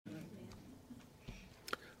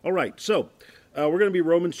All right, so we're going to be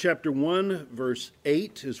Romans chapter 1, verse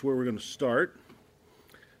 8 is where we're going to start.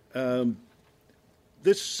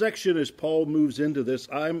 This section, as Paul moves into this,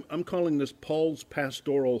 I'm calling this Paul's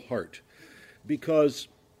pastoral heart. Because,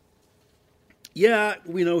 yeah,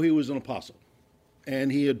 we know he was an apostle.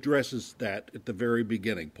 And he addresses that at the very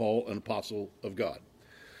beginning. Paul, an apostle of God.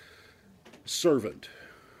 Servant.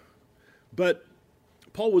 But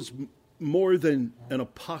Paul was more than an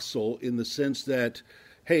apostle in the sense that,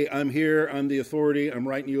 hey, I'm here, I'm the authority, I'm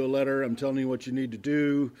writing you a letter, I'm telling you what you need to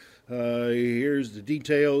do, here's the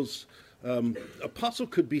details. Apostle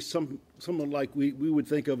could be someone like we would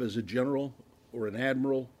think of as a general or an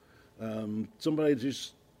admiral, somebody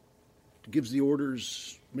just gives the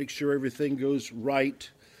orders, makes sure everything goes right.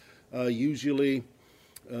 Usually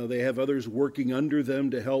they have others working under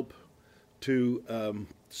them to help to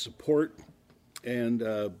support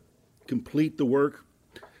and complete the work.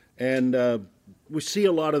 And we see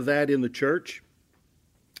a lot of that in the church.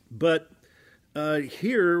 But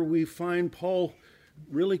here we find Paul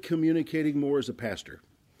really communicating more as a pastor.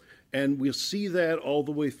 And we'll see that all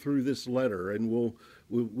the way through this letter, and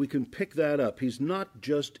we can pick that up. He's not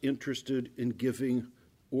just interested in giving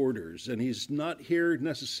orders, and he's not here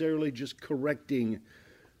necessarily just correcting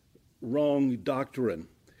wrong doctrine.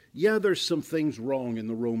 Yeah, there's some things wrong in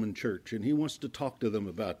the Roman church, and he wants to talk to them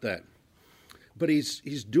about that. But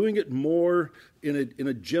he's doing it more in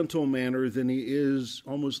a gentle manner than he is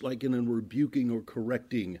almost like in a rebuking or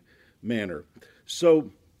correcting manner.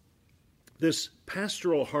 So this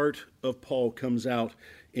pastoral heart of Paul comes out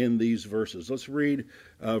in these verses. Let's read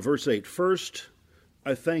verse 8. First,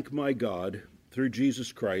 I thank my God through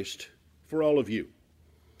Jesus Christ for all of you,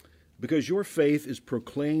 because your faith is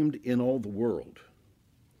proclaimed in all the world.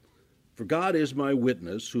 For God is my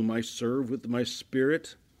witness, whom I serve with my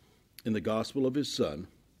spirit in the gospel of his Son,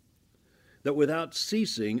 that without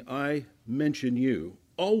ceasing I mention you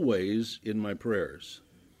always in my prayers,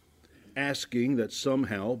 asking that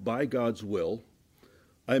somehow, by God's will,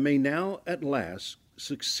 I may now at last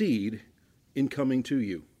succeed in coming to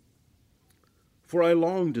you. For I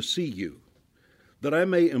long to see you, that I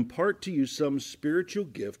may impart to you some spiritual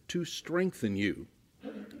gift to strengthen you.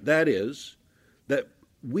 That is, that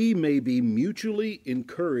we may be mutually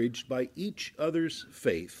encouraged by each other's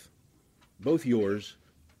faith, both yours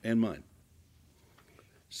and mine.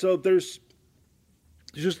 So there's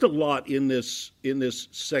just a lot in this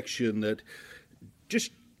section that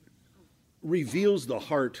just reveals the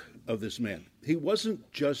heart of this man. He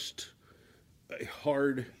wasn't just a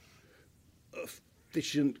hard,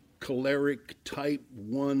 efficient, choleric type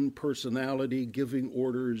one personality giving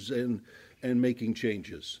orders and making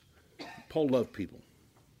changes. Paul loved people.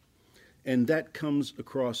 And that comes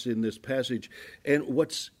across in this passage. And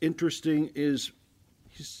what's interesting is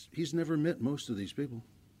he's never met most of these people.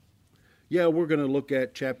 Yeah, we're going to look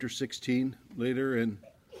at chapter 16 later, and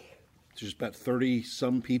there's about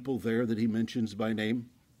 30-some people there that he mentions by name.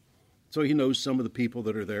 So he knows some of the people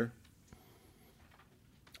that are there.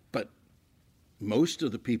 But most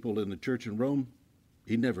of the people in the church in Rome,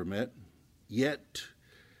 he never met. Yet,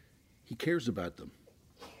 he cares about them.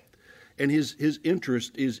 And his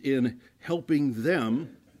interest is in helping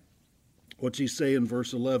them, what's he say in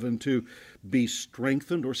verse 11, to be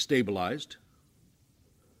strengthened or stabilized,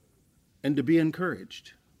 and to be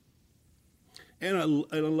encouraged. And I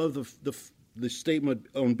love the statement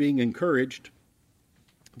on being encouraged,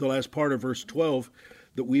 the last part of verse 12,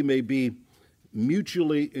 that we may be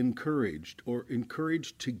mutually encouraged, or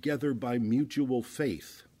encouraged together by mutual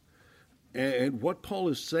faith. And what Paul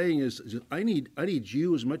is saying is, I need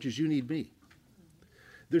you as much as you need me.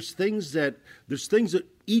 There's things that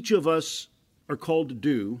each of us are called to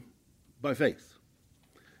do by faith.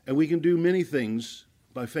 And we can do many things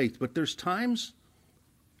by faith, but there's times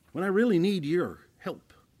when I really need your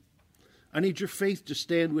help. I need your faith to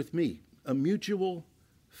stand with me, a mutual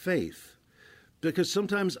faith. Because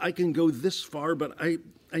sometimes I can go this far, but I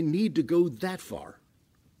need to go that far.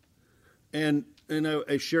 And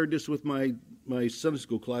I shared this with my Sunday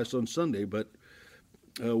school class on Sunday, but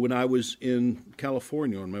when I was in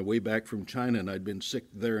California on my way back from China, and I'd been sick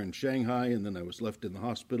there in Shanghai, and then I was left in the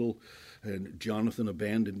hospital, and Jonathan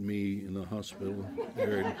abandoned me in the hospital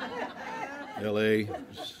there in L.A.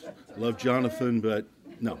 Love Jonathan, but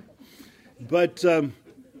no. But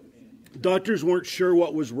doctors weren't sure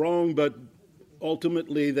what was wrong, but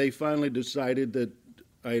ultimately they finally decided that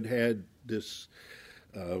I'd had this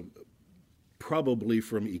probably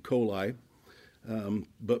from E. coli,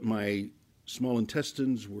 but my small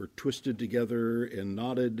intestines were twisted together and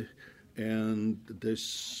knotted, and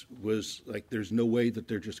this was like, there's no way that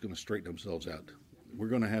they're just going to straighten themselves out. We're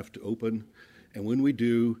going to have to open And when we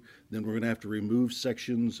do, then we're going to have to remove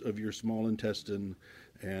sections of your small intestine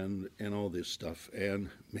and all this stuff. And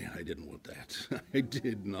man, I didn't want that. I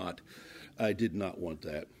did not want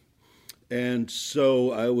that. And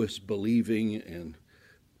so I was believing and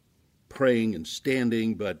praying and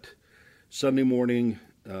standing, but Sunday morning,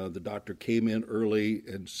 the doctor came in early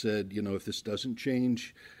and said, if this doesn't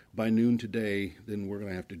change by noon today, then we're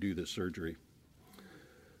going to have to do this surgery.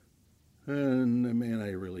 And man,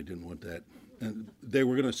 I really didn't want that. And they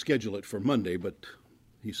were going to schedule it for Monday, but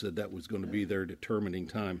he said that was going to be their determining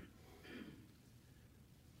time.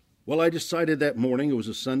 Well, I decided that morning, it was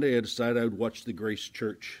a Sunday, I decided I would watch the Grace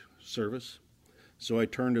Church service. So I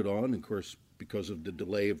turned it on, of course, because of the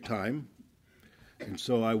delay of time. And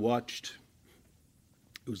so I watched.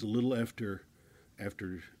 It was a little after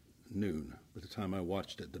noon by the time I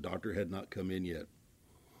watched it. The doctor had not come in yet.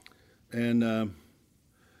 And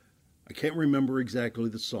I can't remember exactly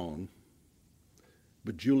the song,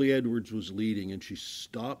 but Julie Edwards was leading, and she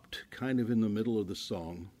stopped kind of in the middle of the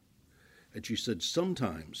song, and she said,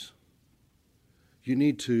 sometimes you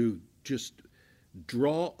need to just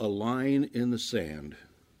draw a line in the sand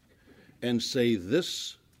and say,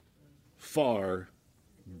 this far,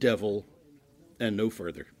 devil, and no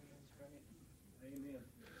further.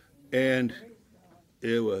 And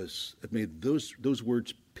it was, those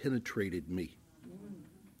words penetrated me.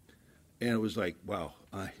 And it was like, wow,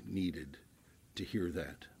 I needed to hear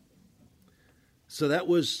that. So that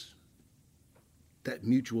was that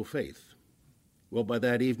mutual faith. Well, by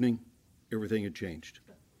that evening, everything had changed.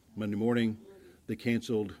 Monday morning, they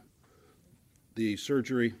canceled the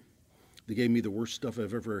surgery. They gave me the worst stuff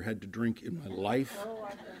I've ever had to drink in my life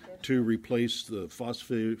to replace the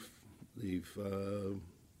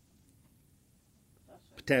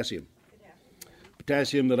potassium.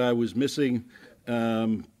 Potassium that I was missing.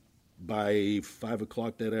 By 5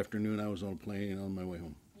 o'clock that afternoon, I was on a plane on my way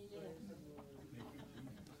home.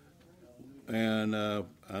 And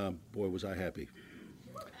boy, was I happy.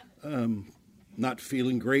 Not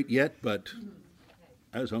feeling great yet, but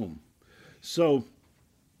I was home. So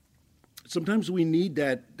sometimes we need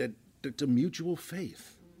that a mutual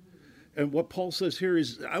faith. And what Paul says here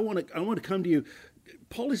is, I want to come to you.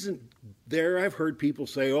 Paul isn't there. I've heard people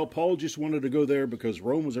say, oh, Paul just wanted to go there because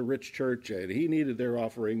Rome was a rich church and he needed their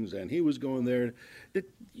offerings and he was going there.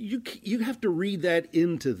 You have to read that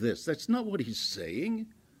into this. That's not what he's saying.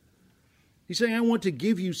 He's saying, I want to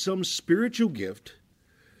give you some spiritual gift,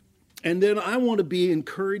 and then I want to be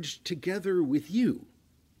encouraged together with you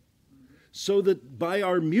so that by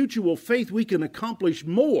our mutual faith we can accomplish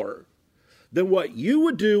more than what you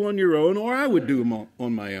would do on your own or I would do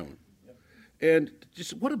on my own. And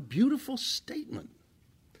just what a beautiful statement.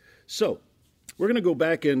 So we're going to go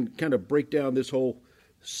back and kind of break down this whole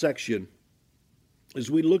section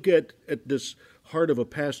as we look at this heart of a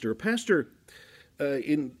pastor. A pastor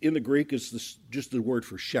in the Greek is just the word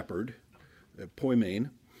for shepherd,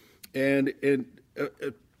 poimen. And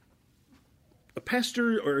a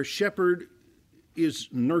pastor or a shepherd is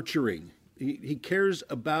nurturing. He cares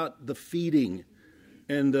about the feeding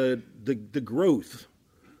and the growth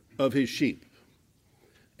of his sheep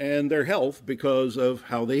and their health because of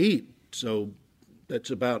how they eat. So that's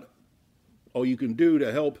about all you can do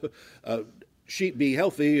to help sheep be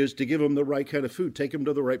healthy is to give them the right kind of food, take them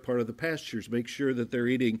to the right part of the pastures, make sure that they're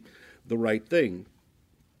eating the right thing.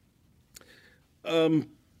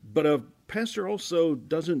 But a pastor also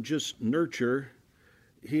doesn't just nurture,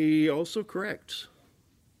 he also corrects.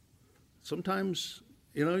 Sometimes,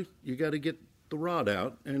 you got to get the rod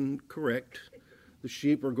out and correct. The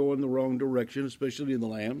sheep are going the wrong direction, especially the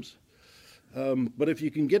lambs. But if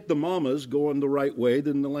you can get the mamas going the right way,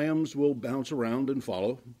 then the lambs will bounce around and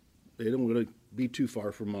follow. They don't want to be too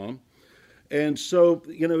far from mom. And so,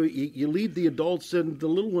 you lead the adults and the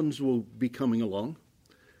little ones will be coming along.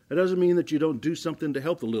 It doesn't mean that you don't do something to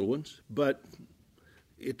help the little ones, but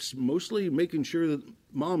it's mostly making sure that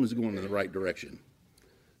mom is going in the right direction.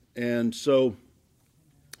 And so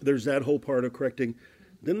there's that whole part of correcting.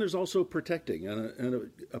 Then there's also protecting.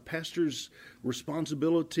 And a pastor's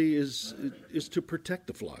responsibility is to protect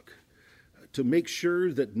the flock, to make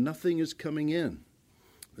sure that nothing is coming in,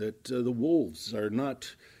 that the wolves are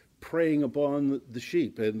not preying upon the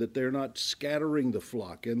sheep, and that they're not scattering the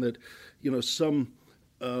flock, and that, some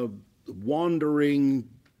wandering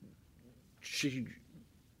sheep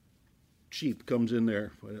comes in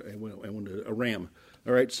there. I wanted a ram.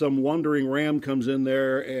 All right, some wandering ram comes in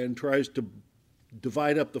there and tries to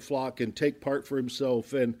divide up the flock and take part for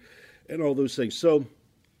himself and all those things. So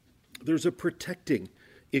there's a protecting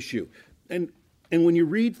issue. And when you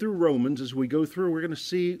read through Romans, as we go through, we're going to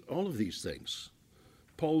see all of these things.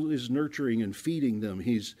 Paul is nurturing and feeding them.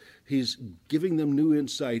 He's giving them new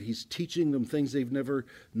insight. He's teaching them things they've never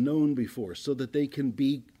known before so that they can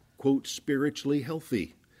be, quote, spiritually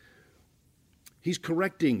healthy. He's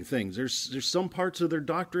correcting things. There's some parts of their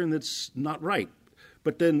doctrine that's not right,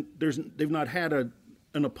 but then they've not had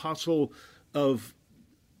an apostle of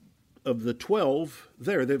the 12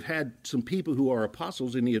 there. They've had some people who are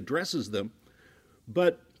apostles, and he addresses them,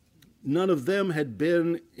 but none of them had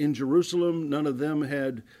been in Jerusalem. None of them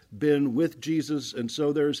had been with Jesus, and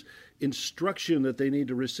so there's instruction that they need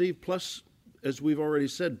to receive. Plus, as we've already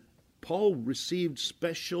said, Paul received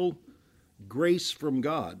special grace from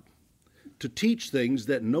God to teach things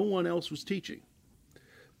that no one else was teaching.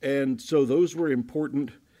 And so those were important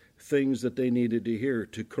things that they needed to hear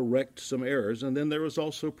to correct some errors. And then there was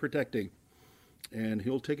also protecting. And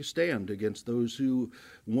he'll take a stand against those who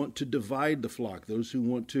want to divide the flock, those who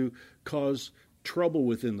want to cause trouble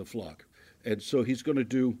within the flock. And so he's going to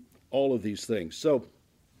do all of these things. So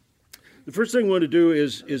the first thing we want to do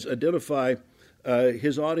is identify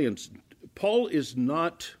his audience. Paul is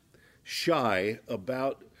not shy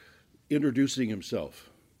about introducing himself.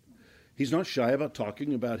 He's not shy about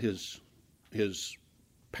talking about his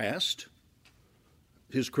past,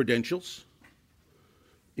 his credentials.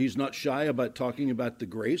 He's not shy about talking about the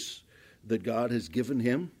grace that God has given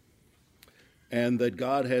him and that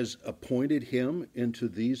God has appointed him into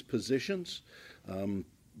these positions.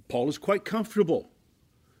 Paul is quite comfortable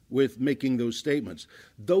with making those statements,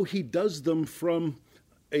 though he does them from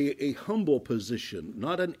a humble position,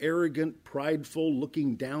 not an arrogant, prideful,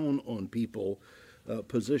 looking down on people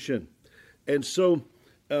position. And so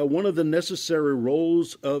one of the necessary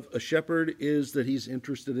roles of a shepherd is that he's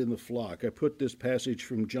interested in the flock. I put this passage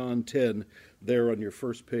from John 10 there on your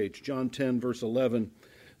first page. John 10, verse 11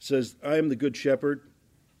 says, I am the good shepherd.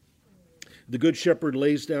 The good shepherd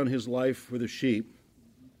lays down his life for the sheep.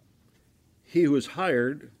 He who is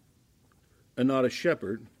hired and not a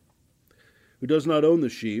shepherd, who does not own the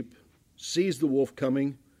sheep, sees the wolf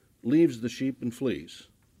coming, leaves the sheep and flees.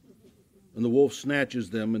 And the wolf snatches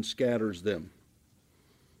them and scatters them.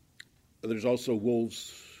 There's also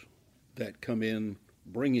wolves that come in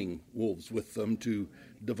bringing wolves with them to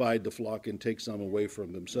divide the flock and take some away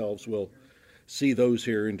from themselves. We'll see those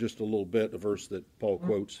here in just a little bit, a verse that Paul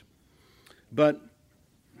quotes. But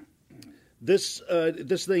this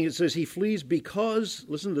thing, it says he flees because,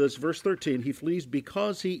 listen to this, verse 13, he flees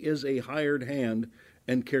because he is a hired hand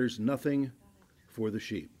and cares nothing for the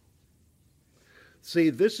sheep.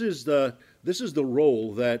 See, this is the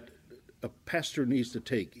role that a pastor needs to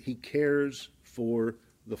take. He cares for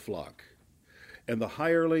the flock. And the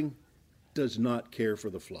hireling does not care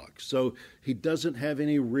for the flock. So he doesn't have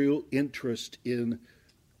any real interest in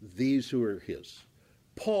these who are his.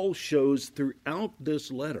 Paul shows throughout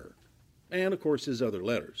this letter, and of course his other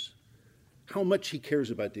letters, how much he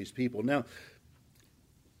cares about these people. Now,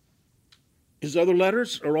 his other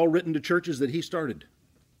letters are all written to churches that he started.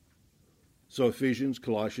 So Ephesians,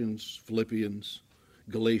 Colossians, Philippians,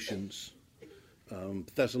 Galatians,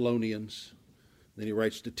 Thessalonians. Then he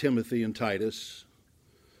writes to Timothy and Titus,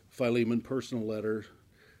 Philemon, personal letter.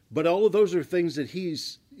 But all of those are things that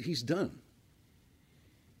he's done.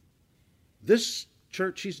 This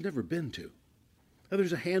church he's never been to. Now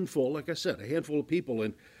there's a handful, like I said, a handful of people,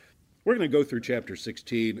 and we're going to go through chapter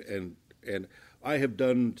 16, and I have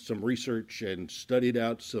done some research and studied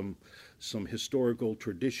out some historical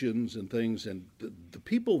traditions and things, and the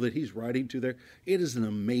people that he's writing to there, it is an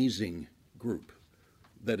amazing group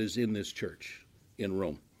that is in this church in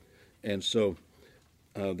Rome. And so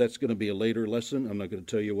that's going to be a later lesson. I'm not going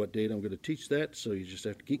to tell you what date I'm going to teach that, so you just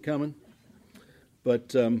have to keep coming.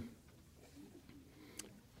 But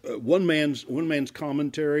one man's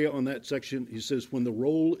commentary on that section, he says, when the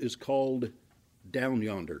roll is called down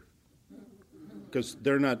yonder, because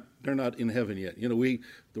they're not in heaven yet. You know,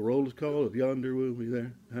 the roll is called up yonder, we'll be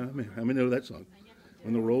there. How many know that song?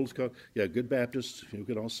 When the roll is called, yeah, good Baptists, you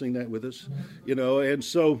can all sing that with us. You know, and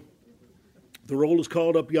so the roll is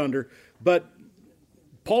called up yonder, but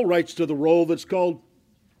Paul writes to the roll that's called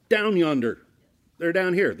down yonder. They're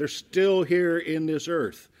down here. They're still here in this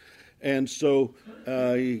earth. And so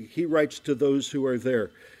he writes to those who are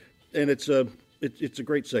there. And it's a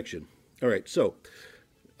great section. All right, so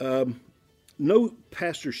no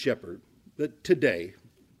pastor shepherd that today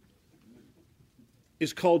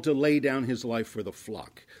is called to lay down his life for the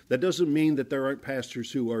flock. That doesn't mean that there aren't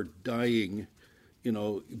pastors who are dying, you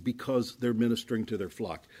know, because they're ministering to their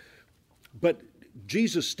flock. But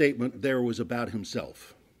Jesus' statement there was about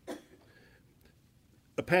himself.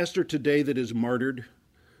 A pastor today that is martyred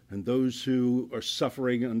and those who are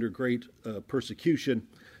suffering under great persecution,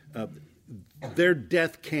 their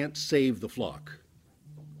death can't save the flock.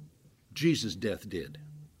 Jesus' death did.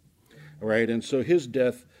 All right, and so his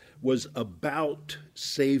death was about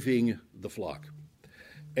saving the flock.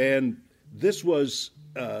 And this was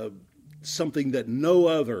something that no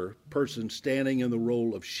other person standing in the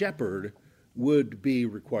role of shepherd would be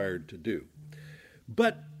required to do.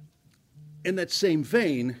 But in that same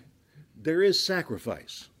vein, there is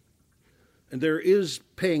sacrifice, and there is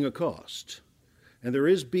paying a cost, and there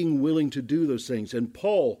is being willing to do those things. And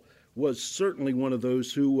Paul was certainly one of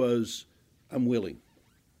those who was, I'm willing.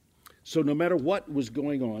 So no matter what was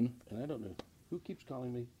going on, and I don't know who keeps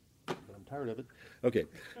calling me, but I'm tired of it. Okay,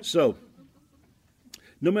 so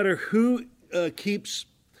no matter who keeps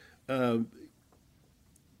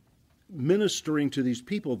ministering to these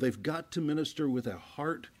people, they've got to minister with a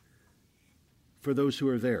heart for those who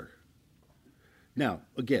are there. Now,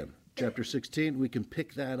 again, chapter 16, we can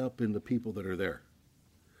pick that up in the people that are there.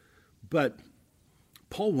 But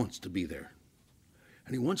Paul wants to be there,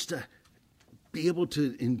 and he wants to be able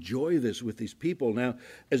to enjoy this with these people. Now,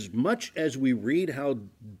 as much as we read how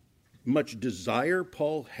much desire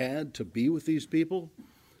Paul had to be with these people,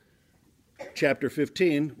 chapter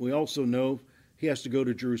 15, we also know he has to go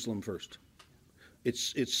to Jerusalem first.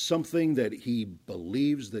 It's something that he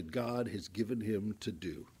believes that God has given him to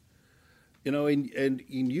do. You know, and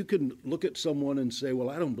you can look at someone and say, well,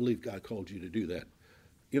 I don't believe God called you to do that.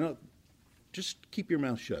 You know, just keep your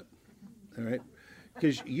mouth shut, all right?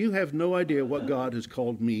 Because you have no idea what God has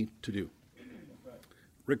called me to do.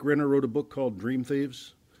 Rick Renner wrote a book called Dream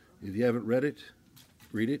Thieves. If you haven't read it,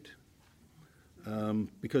 read it.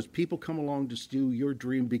 Because people come along to steal your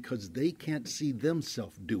dream because they can't see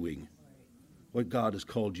themselves doing what God has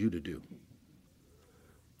called you to do.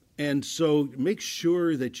 And so make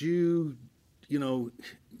sure that you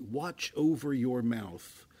watch over your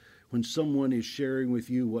mouth when someone is sharing with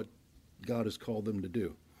you what God has called them to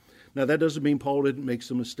do. Now, that doesn't mean Paul didn't make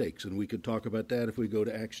some mistakes, and we could talk about that if we go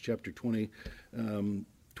to Acts chapter 20,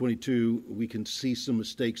 22. We can see some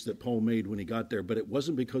mistakes that Paul made when he got there, but it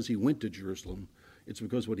wasn't because he went to Jerusalem. It's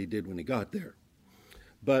because what he did when he got there.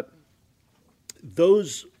 But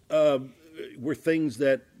those were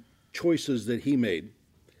choices that he made.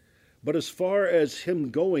 But as far as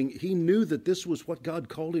him going, he knew that this was what God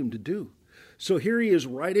called him to do. So here he is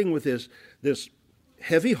writing with this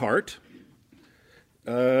heavy heart.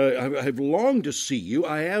 I've longed to see you.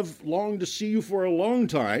 I have longed to see you for a long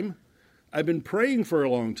time. I've been praying for a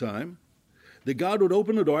long time that God would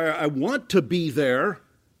open the door. I want to be there,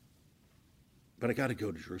 but I got to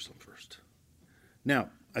go to Jerusalem first. Now,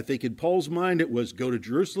 I think in Paul's mind it was go to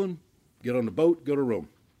Jerusalem, get on the boat, go to Rome.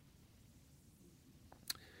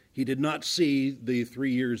 He did not see the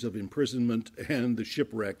 3 years of imprisonment and the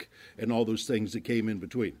shipwreck and all those things that came in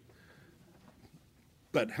between.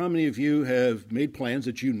 But how many of you have made plans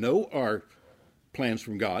that you know are plans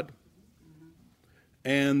from God,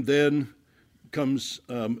 and then comes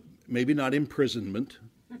maybe not imprisonment,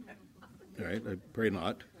 all right, I pray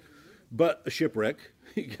not, but a shipwreck,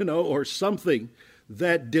 or something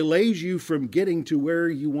that delays you from getting to where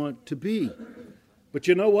you want to be. But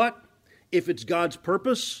you know what? If it's God's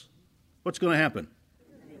purpose, what's going to happen?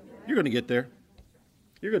 You're going to get there.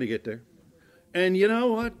 You're going to get there. And you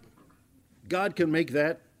know what? God can make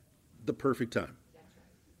that the perfect time.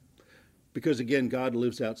 Because again, God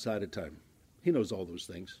lives outside of time. He knows all those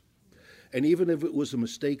things. And even if it was a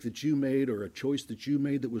mistake that you made or a choice that you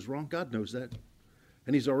made that was wrong, God knows that.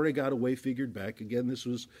 And he's already got a way figured back. Again, this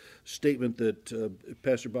was a statement that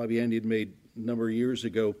Pastor Bobby Andy had made a number of years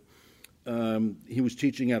ago. He was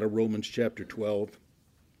teaching out of Romans chapter 12.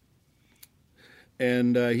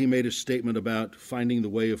 And he made a statement about finding the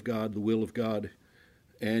way of God, the will of God.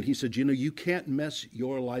 And he said, you can't mess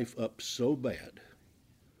your life up so bad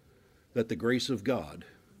that the grace of God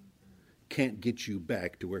can't get you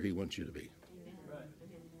back to where he wants you to be.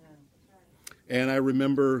 And I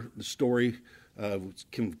remember the story of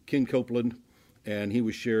Ken Copeland, and he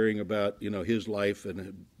was sharing about, his life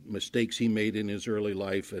and mistakes he made in his early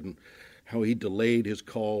life and how he delayed his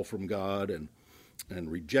call from God and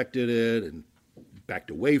rejected it and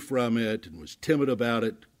backed away from it and was timid about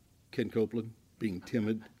it. Ken Copeland, being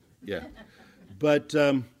timid, yeah. But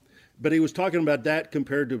he was talking about that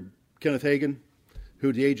compared to Kenneth Hagin, who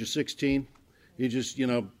at the age of 16, he just,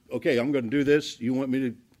 okay, I'm going to do this. You want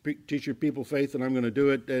me to teach your people faith, and I'm going to do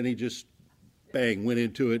it. And he just, bang, went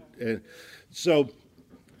into it. And so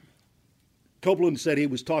Copeland said he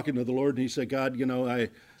was talking to the Lord, and he said, God,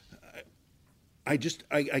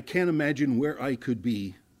 I can't imagine where I could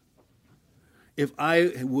be if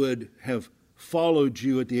I would have followed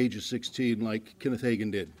you at the age of 16 like Kenneth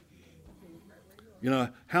Hagin did.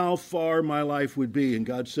 how far my life would be. And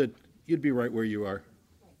God said, you'd be right where you are.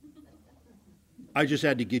 I just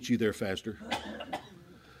had to get you there faster.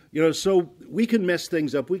 So we can mess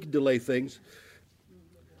things up. We can delay things.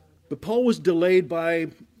 But Paul was delayed by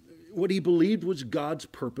what he believed was God's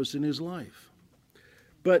purpose in his life.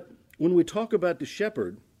 But when we talk about the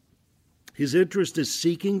shepherd, his interest is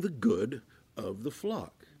seeking the good of the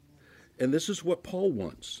flock. And this is what Paul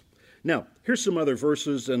wants. Now, here's some other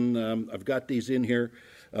verses, and I've got these in here.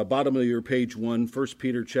 Bottom of your page 1, 1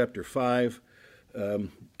 Peter chapter 5,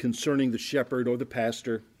 concerning the shepherd or the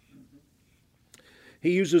pastor.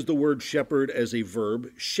 He uses the word shepherd as a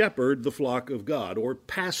verb, shepherd the flock of God, or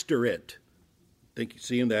pastor it. I think you're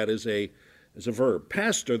seeing that as a verb.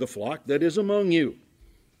 Pastor the flock that is among you.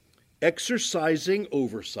 Exercising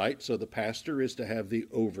oversight, so the pastor is to have the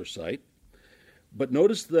oversight. But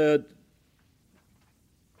notice the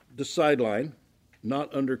sideline,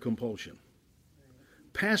 not under compulsion.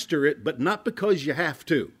 Pastor it, but not because you have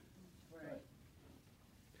to,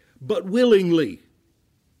 but willingly.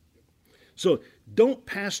 So don't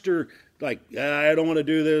pastor like, I don't want to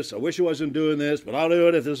do this, I wish I wasn't doing this, but I'll do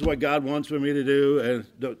it if this is what God wants for me to do.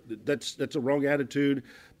 And that's a wrong attitude,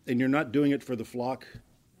 and you're not doing it for the flock.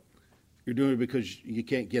 You're doing it because you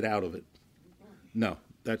can't get out of it. No,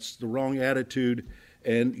 that's the wrong attitude,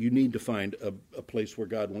 and you need to find a place where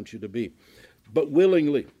God wants you to be. But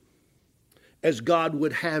willingly, as God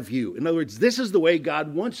would have you. In other words, this is the way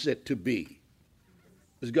God wants it to be,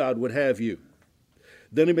 as God would have you.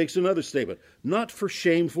 Then he makes another statement, not for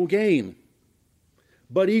shameful gain,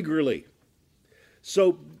 but eagerly.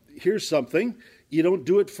 So here's something. You don't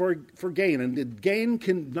do it for gain. And the gain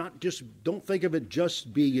can not just, don't think of it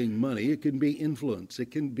just being money. It can be influence.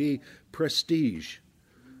 It can be prestige.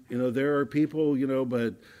 There are people,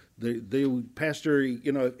 but they pastor,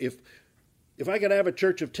 if I could have a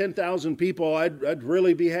church of 10,000 people, I'd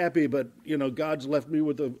really be happy. But, God's left me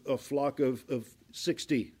with a flock of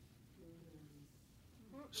 60.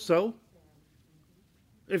 So,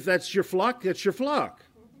 if that's your flock, that's your flock.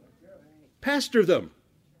 Pastor them.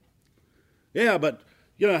 Yeah, but,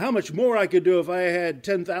 how much more I could do if I had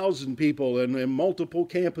 10,000 people and multiple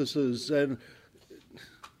campuses. And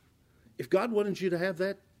if God wanted you to have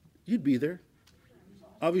that, you'd be there.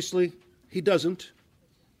 Obviously, he doesn't.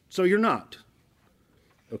 So you're not.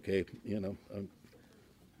 Okay,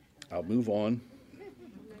 I'll move on.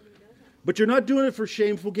 But you're not doing it for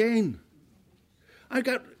shameful gain.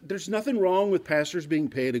 There's nothing wrong with pastors being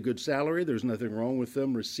paid a good salary. There's nothing wrong with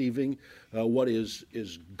them receiving what is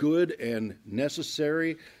good and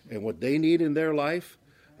necessary and what they need in their life.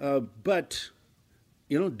 But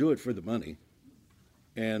you don't do it for the money.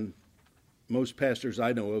 And most pastors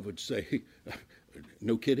I know of would say,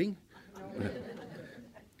 no kidding.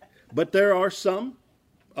 But there are some,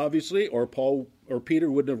 obviously, or Paul or Peter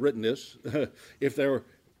wouldn't have written this if there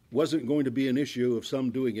wasn't going to be an issue of some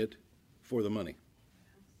doing it for the money.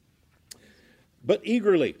 But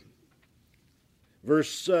eagerly.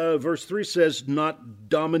 Verse 3 says, not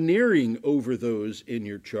domineering over those in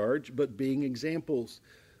your charge, but being examples.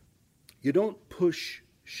 You don't push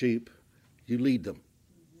sheep, you lead them.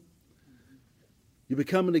 You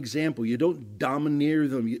become an example. You don't domineer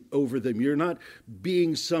them over them. You're not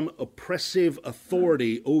being some oppressive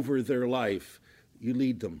authority over their life. You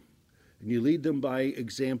lead them. And you lead them by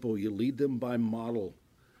example. You lead them by model.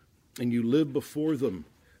 And you live before them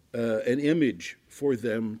an image for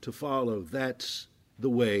them to follow. That's the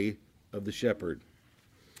way of the shepherd.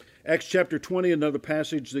 Acts chapter 20, another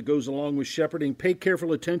passage that goes along with shepherding. Pay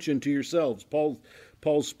careful attention to yourselves.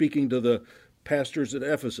 Paul's speaking to the pastors at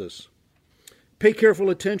Ephesus. Pay careful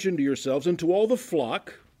attention to yourselves and to all the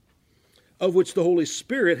flock of which the Holy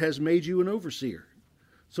Spirit has made you an overseer.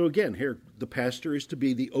 So again, here, the pastor is to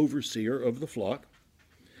be the overseer of the flock.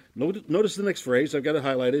 Notice the next phrase, I've got it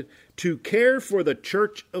highlighted. To care for the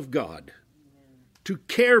church of God. To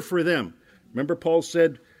care for them. Remember Paul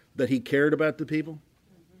said that he cared about the people?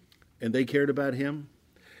 And they cared about him?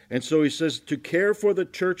 And so he says to care for the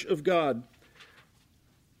church of God.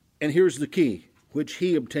 And here's the key, which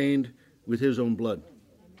he obtained with his own blood.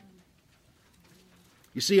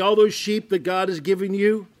 You see all those sheep that God has given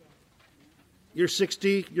you? You're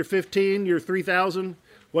 60, you're 15, you're 3,000,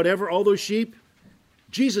 whatever, all those sheep?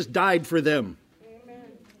 Jesus died for them. Amen.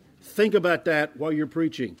 Think about that while you're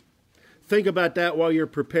preaching. Think about that while you're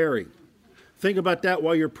preparing. Think about that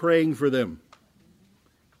while you're praying for them.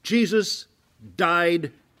 Jesus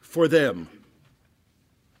died for them.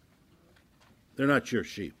 They're not your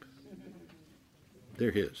sheep.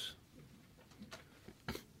 They're his.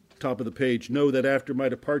 Top of the page, know that after my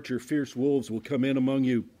departure, fierce wolves will come in among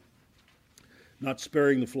you, not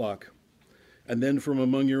sparing the flock. And then from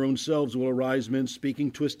among your own selves will arise men speaking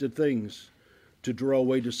twisted things to draw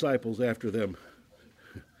away disciples after them.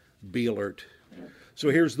 Be alert. So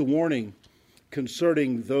here's the warning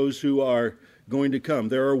concerning those who are going to come.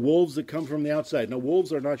 There are wolves that come from the outside. Now,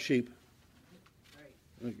 wolves are not sheep.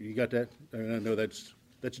 You got that? I know that's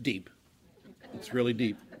deep. It's really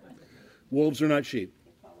deep. Wolves are not sheep.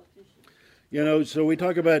 So we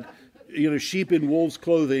talk about, sheep in wolves'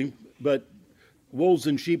 clothing, but wolves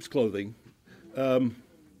in sheep's clothing.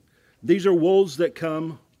 These are wolves that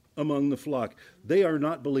come among the flock. They are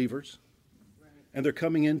not believers, and they're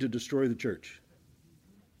coming in to destroy the church.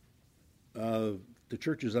 The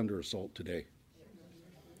church is under assault today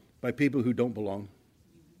by people who don't belong.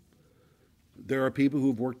 There are people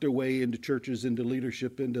who've worked their way into churches, into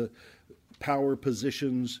leadership, into power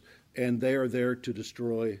positions, and they are there to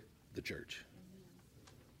destroy the church.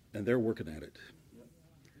 And they're working at it.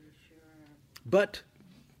 But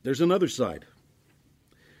there's another side.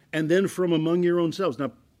 And then from among your own selves.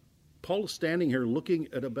 Now, Paul is standing here looking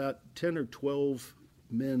at about 10 or 12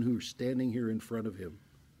 men who are standing here in front of him.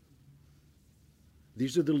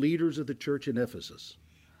 These are the leaders of the church in Ephesus.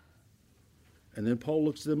 And then Paul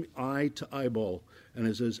looks at them eye to eyeball and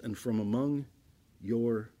it says, and from among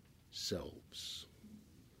yourselves.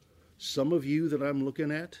 Some of you that I'm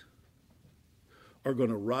looking at are going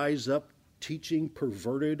to rise up teaching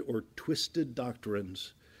perverted or twisted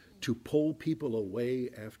doctrines to pull people away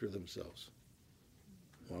after themselves.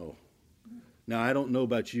 Wow. Now, I don't know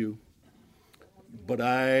about you, but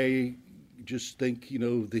I just think,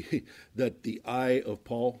 that the eye of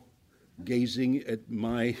Paul gazing at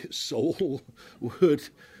my soul would,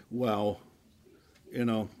 wow,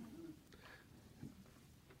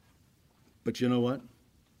 But you know what?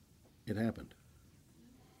 It happened.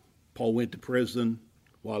 Paul went to prison.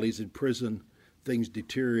 While he's in prison, things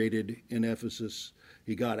deteriorated in Ephesus.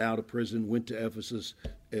 He got out of prison, went to Ephesus,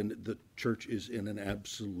 and the church is in an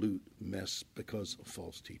absolute mess because of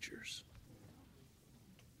false teachers.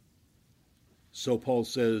 So Paul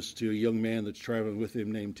says to a young man that's traveling with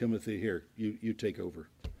him named Timothy, here, you take over.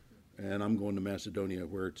 And I'm going to Macedonia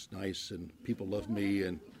where it's nice and people love me.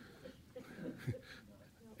 And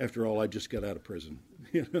after all, I just got out of prison.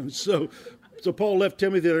 So Paul left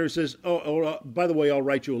Timothy there and says, by the way, I'll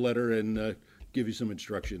write you a letter and give you some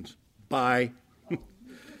instructions. Bye.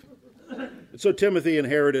 So Timothy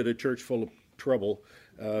inherited a church full of trouble.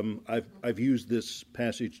 I've used this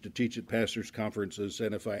passage to teach at pastors' conferences,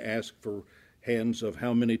 and if I ask for hands of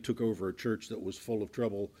how many took over a church that was full of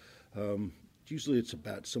trouble, usually it's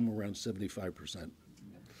about somewhere around 75%.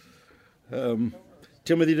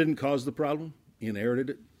 Timothy didn't cause the problem. He inherited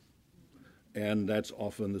it. And that's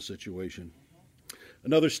often the situation.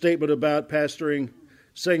 Another statement about pastoring,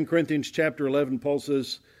 2 Corinthians chapter 11, Paul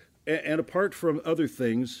says, and apart from other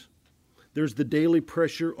things, there's the daily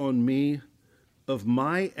pressure on me of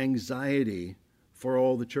my anxiety for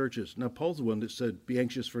all the churches. Now, Paul's the one that said, be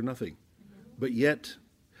anxious for nothing. But yet,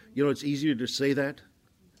 it's easier to say that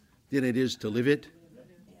than it is to live it.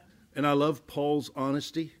 And I love Paul's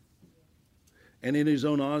honesty. And in his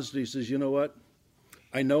own honesty, he says, you know what?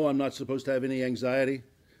 I know I'm not supposed to have any anxiety,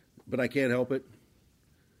 but I can't help it.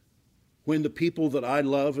 When the people that I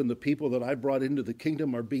love and the people that I brought into the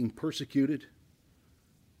kingdom are being persecuted,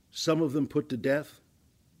 some of them put to death,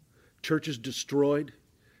 churches destroyed,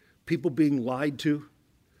 people being lied to,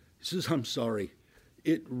 he says, I'm sorry.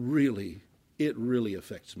 It really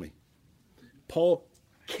affects me. Paul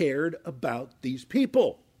cared about these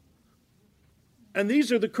people. And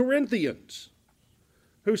these are the Corinthians,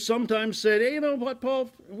 who sometimes said, hey, you know what,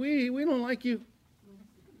 Paul, we don't like you.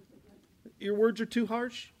 Your words are too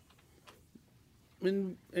harsh.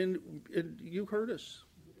 And you hurt us.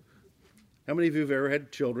 How many of you have ever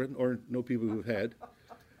had children or know people who've had,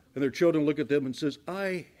 and their children look at them and says,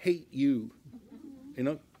 I hate you.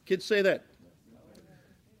 Kids say that.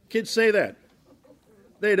 Kids say that.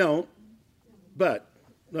 They don't, but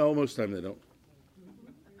no, most of the time they don't.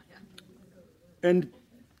 And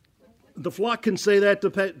the flock can say that to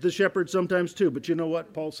the shepherd sometimes too, but you know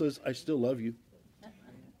what? Paul says, I still love you.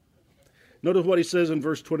 Notice what he says in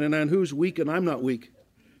verse 29, who's weak and I'm not weak.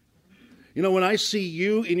 When I see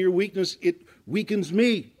you in your weakness, it weakens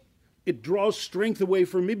me. It draws strength away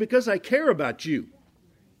from me because I care about you.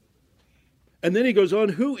 And then he goes on,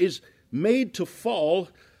 who is made to fall?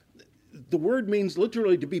 The word means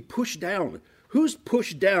literally to be pushed down. Who's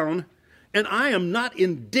pushed down? And I am not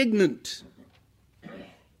indignant.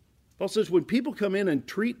 Paul says, when people come in and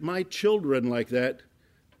treat my children like that,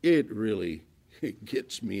 it really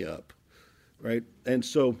gets me up, right? And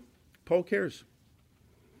so Paul cares.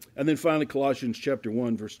 And then finally, Colossians chapter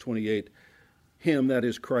 1, verse 28, him, that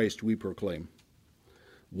is Christ, we proclaim.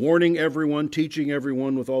 warning everyone, teaching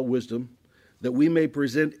everyone with all wisdom, that we may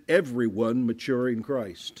present everyone mature in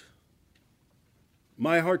Christ.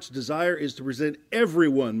 My heart's desire is to present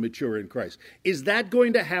everyone mature in Christ. Is that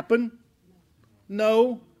going to happen?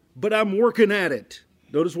 No, but I'm working at it.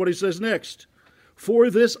 Notice what he says next. For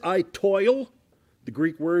this I toil. The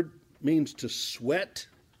Greek word means to sweat,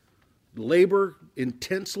 labor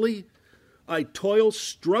intensely. I toil,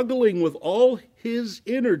 struggling with all his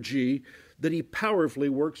energy that he powerfully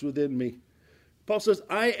works within me. Paul says,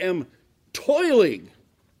 I am toiling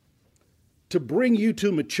to bring you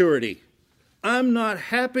to maturity. I'm not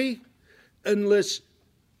happy unless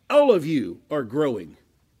all of you are growing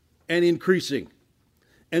and increasing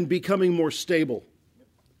and becoming more stable.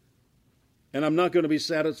 And I'm not going to be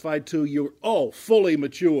satisfied till you're all fully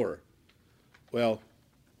mature. Well,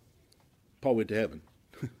 Paul went to heaven.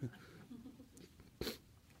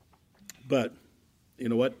 But you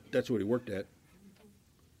know what? That's what he worked at.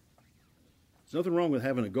 There's nothing wrong with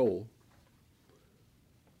having a goal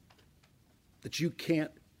that you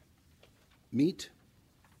can't meet,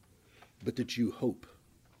 but that you hope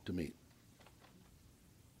to meet.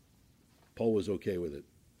 Paul was okay with it.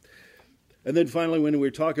 And then finally, when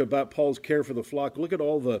we talk about Paul's care for the flock, look at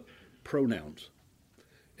all the pronouns.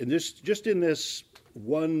 And this, just in this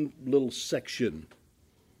one little section,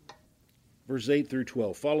 verse 8 through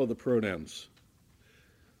 12, follow the pronouns.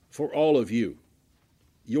 For all of you,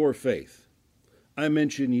 your faith, I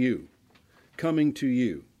mention you, coming to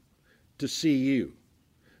you, to see you,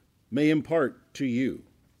 may impart to you,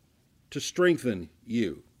 to strengthen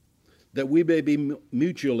you, that we may be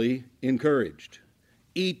mutually encouraged.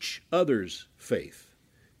 Each other's faith,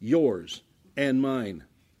 yours and mine.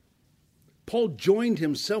 Paul joined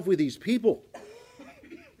himself with these people.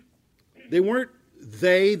 They weren't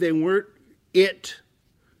it.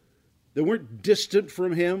 They weren't distant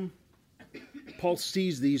from him. Paul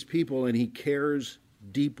sees these people and he cares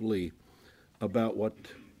deeply about what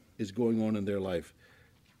is going on in their life.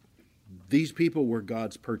 These people were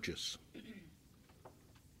God's purchase.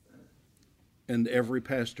 And every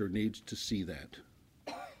pastor needs to see that.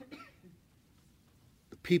 The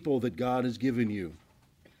people that God has given you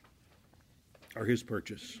are his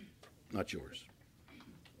purchase, not yours.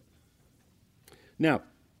 Now,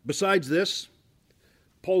 besides this,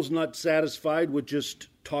 Paul's not satisfied with just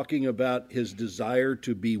talking about his desire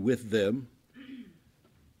to be with them.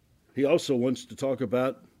 He also wants to talk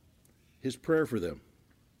about his prayer for them.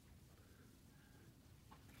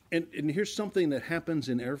 And here's something that happens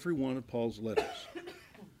in every one of Paul's letters.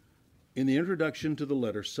 In the introduction to the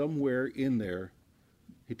letter, somewhere in there,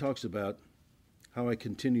 he talks about how I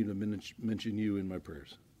continue to mention you in my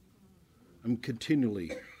prayers. I'm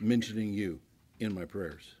continually mentioning you in my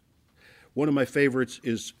prayers. One of my favorites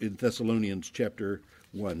is in Thessalonians chapter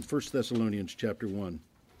 1, 1 Thessalonians chapter 1.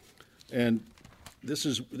 And this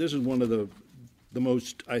is one of the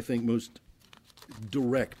most, I think, most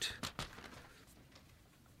direct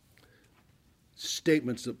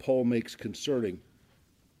statements that Paul makes concerning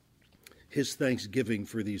his thanksgiving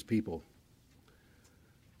for these people.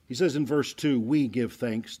 He says in verse 2, we give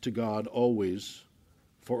thanks to God always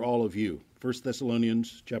for all of you. 1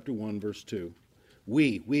 Thessalonians chapter 1, verse 2.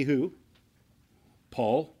 We who?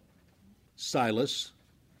 Paul, Silas,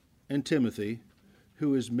 and Timothy,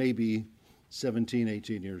 who is maybe 17,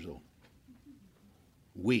 18 years old.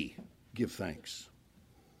 We give thanks.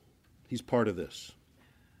 He's part of this.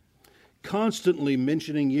 Constantly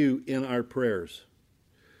mentioning you in our prayers.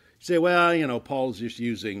 You say, well, Paul's just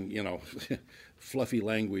using, fluffy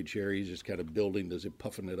language here. He's just kind of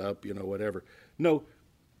puffing it up, whatever. No,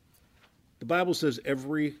 the Bible says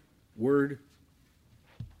every word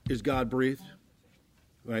is God-breathed,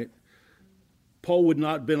 right? Paul would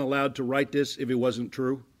not have been allowed to write this if it wasn't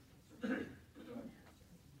true.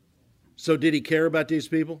 So did he care about these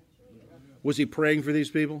people? Was he praying for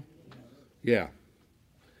these people? Yeah.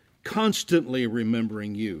 Constantly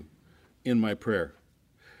remembering you in my prayer.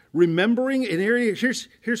 Remembering, and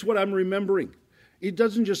here's what I'm remembering. It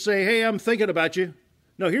doesn't just say, hey, I'm thinking about you.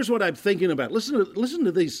 No, here's what I'm thinking about. Listen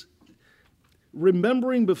to these.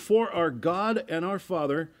 Remembering before our God and our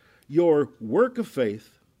Father your work of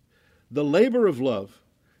faith, the labor of love,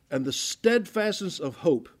 and the steadfastness of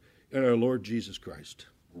hope in our Lord Jesus Christ.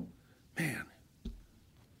 Man,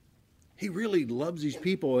 he really loves these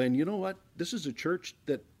people. And you know what? This is a church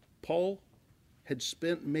that Paul had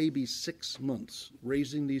spent maybe 6 months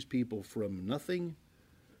raising these people from nothing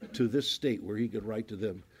to this state where he could write to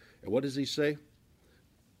them. And what does he say?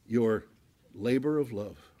 Your labor of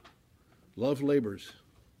love. Love labors.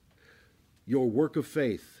 Your work of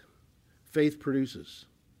faith. Faith produces.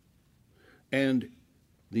 And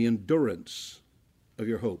the endurance of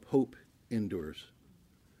your hope. Hope endures.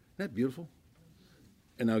 Isn't that beautiful?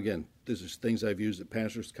 And now again, this is things I've used at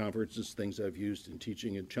pastors' conferences, things I've used in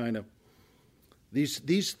teaching in China.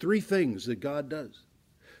 These three things that God does.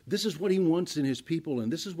 This is what he wants in his people,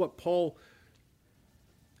 and this is what Paul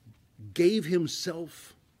gave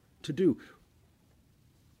himself to do.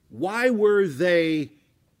 Why were they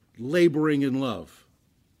laboring in love?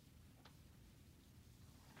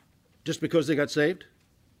 Just because they got saved?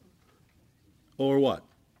 Or what?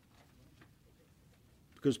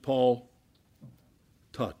 Because Paul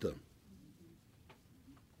taught them.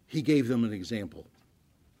 He gave them an example.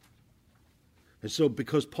 And so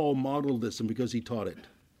because Paul modeled this and because he taught it.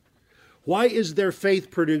 Why is their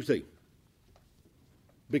faith producing?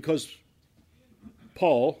 Because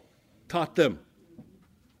Paul taught them.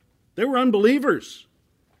 They were unbelievers.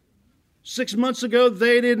 6 months ago,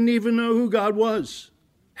 they didn't even know who God was.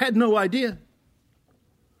 Had no idea.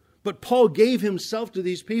 But Paul gave himself to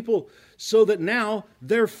these people so that now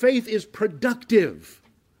their faith is productive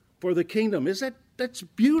for the kingdom. That's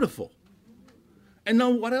beautiful. And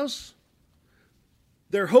now what else?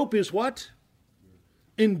 Their hope is what?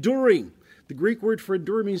 Enduring. The Greek word for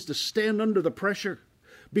endure means to stand under the pressure.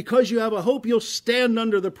 Because you have a hope, you'll stand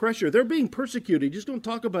under the pressure. They're being persecuted. Just don't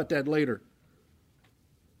talk about that later.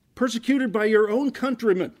 Persecuted by your own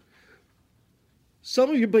countrymen.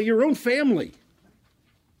 Some of you by your own family.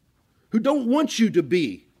 Who don't want you to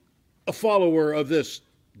be a follower of this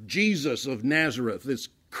Jesus of Nazareth, this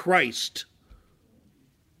Christ.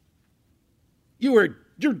 You're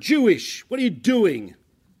Jewish. What are you doing?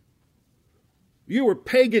 You were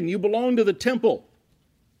pagan. You belong to the temple.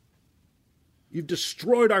 You've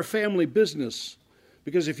destroyed our family business.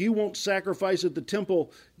 Because if you won't sacrifice at the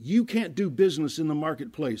temple, you can't do business in the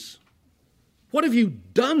marketplace. What have you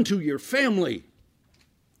done to your family?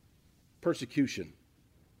 Persecution.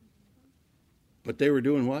 But they were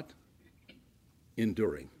doing what?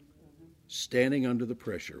 Enduring. Standing under the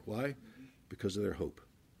pressure. Why? Because of their hope.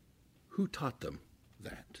 Who taught them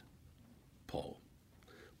that? Paul.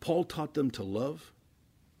 Paul taught them to love.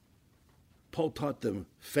 Paul taught them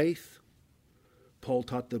faith. Paul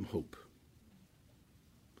taught them hope.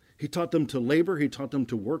 He taught them to labor, he taught them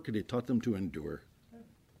to work, and he taught them to endure.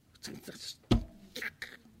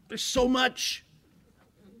 There's so much.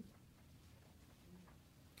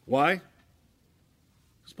 Why?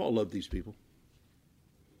 Because Paul loved these people.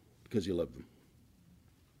 Because he loved them.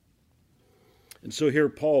 And so here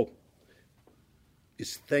Paul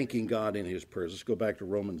is thanking God in his prayers. Let's go back to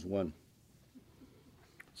Romans 1.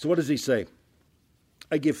 So what does he say?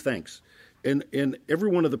 I give thanks. In every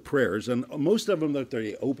one of the prayers, and most of them are at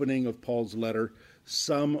the opening of Paul's letter,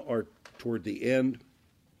 some are toward the end,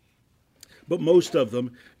 but most of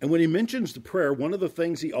them, and when he mentions the prayer, one of the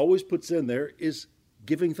things he always puts in there is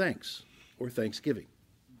giving thanks or thanksgiving.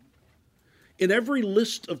 In every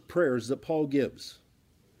list of prayers that Paul gives,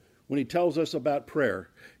 when he tells us about prayer,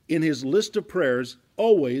 in his list of prayers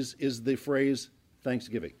always is the phrase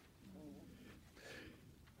thanksgiving.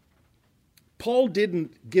 Paul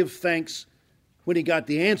didn't give thanks when he got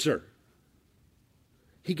the answer.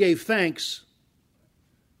 He gave thanks,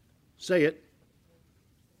 say it,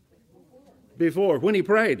 before, when he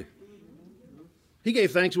prayed. He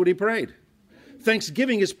gave thanks when he prayed.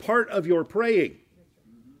 Thanksgiving is part of your praying.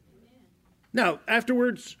 Now,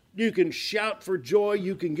 afterwards, you can shout for joy,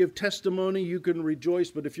 you can give testimony, you can rejoice,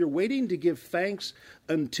 but if you're waiting to give thanks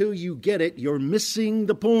until you get it, you're missing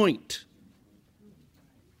the point.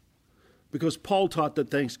 Because Paul taught that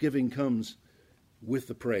thanksgiving comes with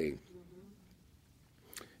the praying.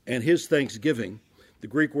 And his thanksgiving, the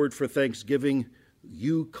Greek word for thanksgiving,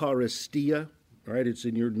 Eucharistia, all right, it's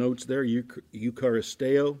in your notes there,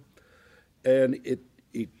 Eucharisteo, and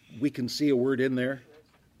we can see a word in there,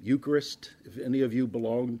 Eucharist. If any of you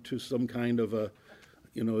belong to some kind of a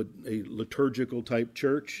liturgical type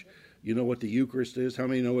church, you know what the Eucharist is. How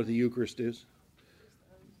many know what the Eucharist is?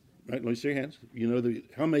 Right, let me see your hands.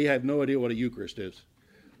 How many have no idea what a Eucharist is?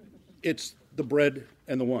 It's the bread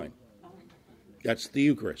and the wine. That's the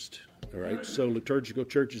Eucharist. All right. So liturgical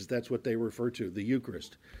churches, that's what they refer to, the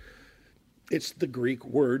Eucharist. It's the Greek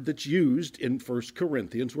word that's used in 1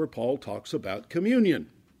 Corinthians where Paul talks about communion.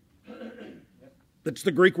 That's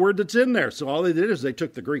the Greek word that's in there. So all they did is they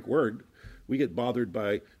took the Greek word. We get bothered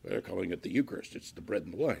by calling it the Eucharist. It's the bread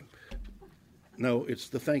and the wine. No, it's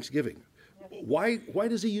the thanksgiving. Why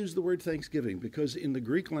does he use the word thanksgiving? Because in the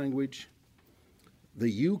Greek language,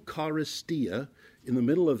 the Eucharistia, in the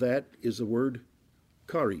middle of that is the word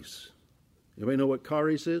charis. Anybody know what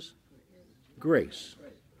charis is? Grace.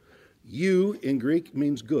 Eu in Greek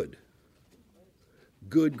means good.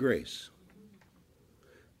 Good grace.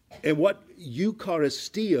 And what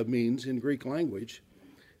Eucharistia means in Greek language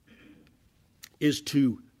is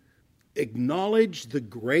to acknowledge the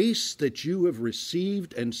grace that you have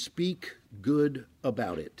received and speak good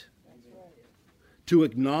about it. To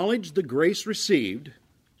acknowledge the grace received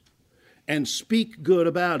and speak good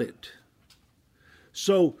about it.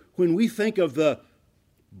 So when we think of the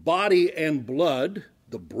body and blood,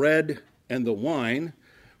 the bread and the wine,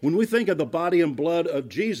 when we think of the body and blood of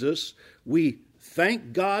Jesus, we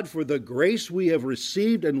thank God for the grace we have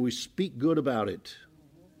received and we speak good about it.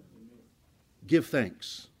 Give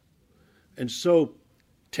thanks. And so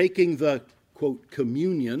taking the, quote,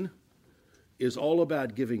 communion is all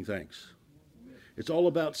about giving thanks. It's all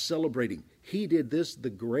about celebrating. He did this, the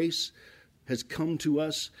grace has come to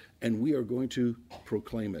us, and we are going to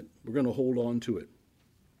proclaim it. We're going to hold on to it.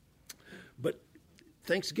 But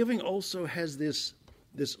Thanksgiving also has this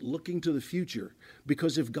looking to the future,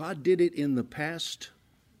 because if God did it in the past,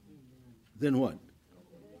 then what?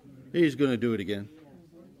 He's going to do it again.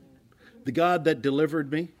 The God that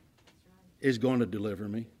delivered me is going to deliver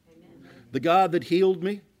me. The God that healed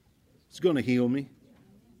me is going to heal me.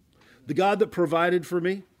 The God that provided for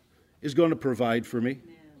me is going to provide for me.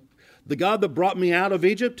 The God that brought me out of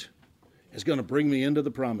Egypt is going to bring me into the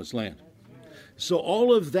promised land. So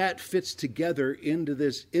all of that fits together into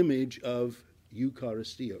this image of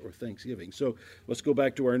Eucharistia, or thanksgiving. So let's go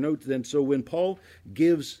back to our notes then. So when Paul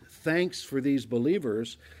gives thanks for these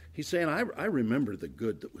believers, he's saying, I remember the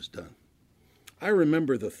good that was done. I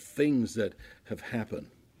remember the things that have happened.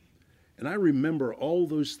 And I remember all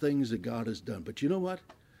those things that God has done. But you know what?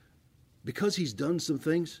 Because he's done some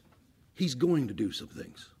things, he's going to do some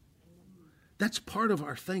things. That's part of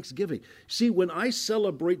our Thanksgiving. See, when I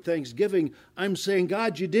celebrate Thanksgiving, I'm saying,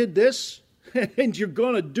 God, you did this, and you're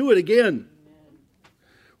going to do it again.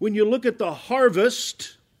 When you look at the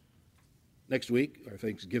harvest, next week, our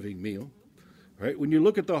Thanksgiving meal, right? When you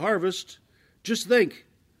look at the harvest, just think,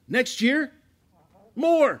 next year,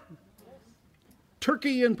 more.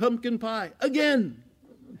 Turkey and pumpkin pie, again.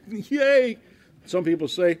 Yay. Some people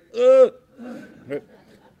say, right?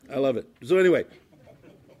 I love it. So anyway,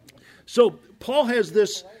 so Paul has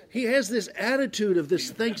this attitude of this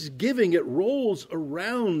thanksgiving. It rolls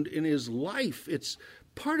around in his life. It's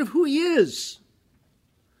part of who he is.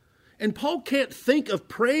 And Paul can't think of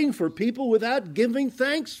praying for people without giving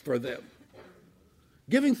thanks for them.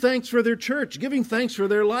 Giving thanks for their church, giving thanks for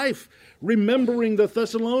their life, remembering the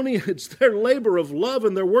Thessalonians, their labor of love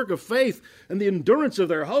and their work of faith and the endurance of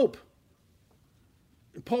their hope.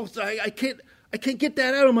 And Paul says, I can't get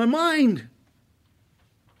that out of my mind.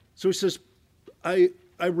 So he says, I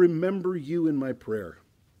remember you in my prayer.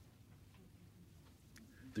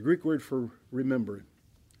 The Greek word for remembering,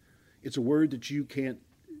 it's a word that you can't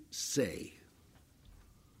say.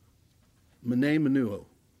 Mene menuo.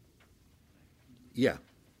 Yeah.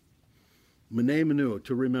 Mene menuo,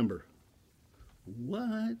 to remember.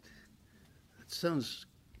 What? That sounds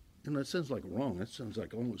like wrong. That sounds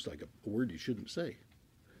like almost like a word you shouldn't say.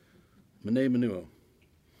 Mene menuo.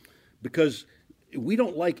 Because we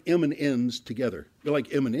don't like M&Ms together. We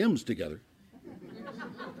like M&Ms together.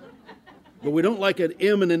 But we don't like an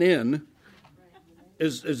M and an N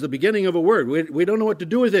as the beginning of a word. We don't know what to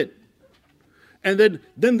do with it. And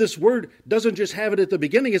then this word doesn't just have it at the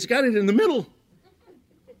beginning, it's got it in the middle.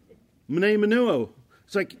 Mene menuo.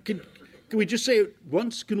 It's like, can we just say it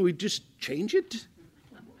once? Can we just change it?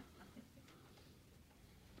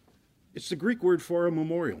 It's the Greek word for a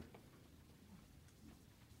memorial.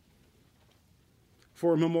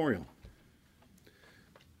 For a memorial.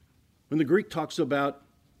 When the Greek talks about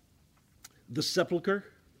the sepulcher,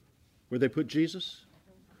 where they put Jesus,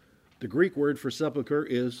 the Greek word for sepulcher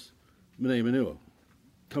is mene menuo.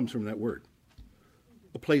 Comes from that word.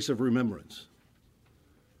 A place of remembrance.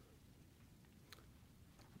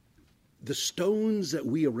 The stones that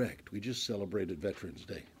we erect, we just celebrated Veterans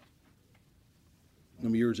Day.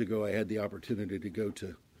 Some years ago, I had the opportunity to go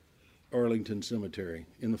to Arlington Cemetery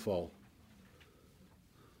in the fall.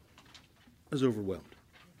 I was overwhelmed.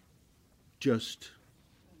 Just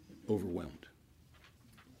overwhelmed.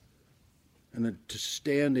 And then to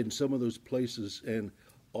stand in some of those places and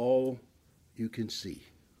all you can see,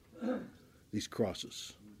 these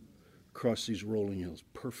crosses, across these rolling hills,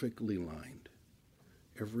 perfectly lined,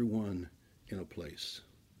 every one in a place.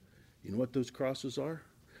 You know what those crosses are?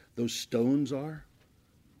 Those stones are?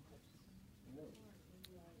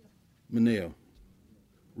 Meneo,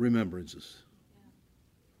 remembrances.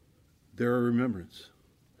 They're a remembrance.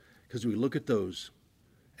 Because we look at those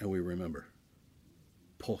and we remember.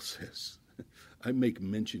 Paul says, I make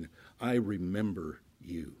mention, I remember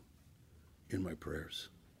you in my prayers.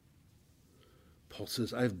 Paul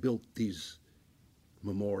says, I've built these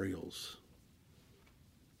memorials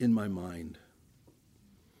in my mind.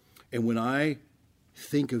 And when I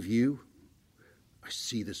think of you, I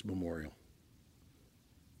see this memorial.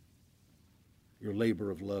 Your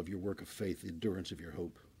labor of love, your work of faith, the endurance of your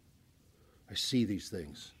hope. I see these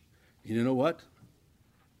things. And you know what?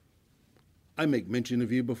 I make mention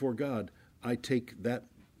of you before God. I take that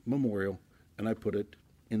memorial and I put it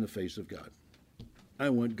in the face of God. I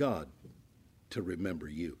want God to remember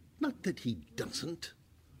you. Not that he doesn't.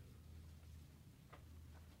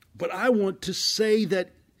 But I want to say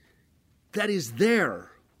that that is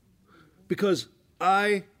there because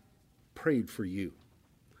I prayed for you.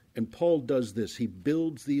 And Paul does this. He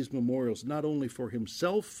builds these memorials not only for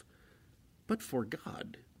himself, but for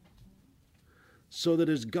God. So that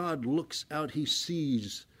as God looks out, he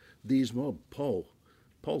sees these. Well,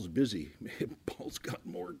 Paul's busy. Paul's got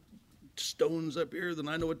more stones up here than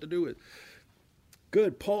I know what to do with.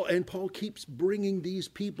 Good. Paul keeps bringing these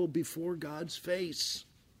people before God's face.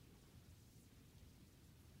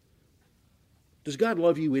 Does God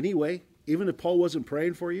love you anyway? Even if Paul wasn't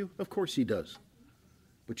praying for you? Of course he does.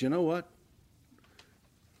 But you know what?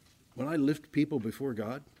 When I lift people before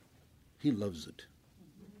God, he loves it.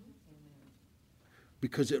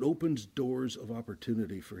 Because it opens doors of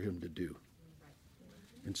opportunity for him to do.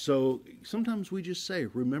 And so sometimes we just say,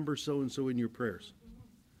 remember so-and-so in your prayers.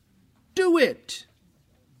 Do it!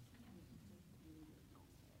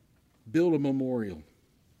 Build a memorial.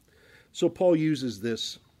 So Paul uses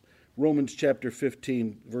this. Romans chapter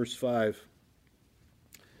 15, verse 5.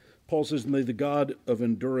 Paul says, may the God of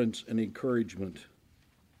endurance and encouragement.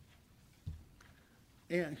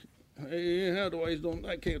 And how do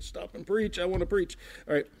I can't stop and preach. I want to preach.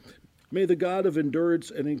 All right. May the God of endurance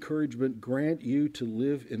and encouragement grant you to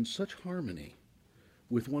live in such harmony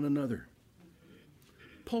with one another.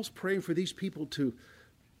 Paul's praying for these people to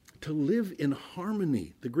live in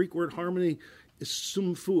harmony. The Greek word harmony is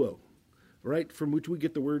symphoo, right? From which we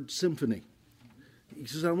get the word symphony. He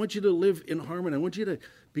says, I want you to live in harmony. I want you to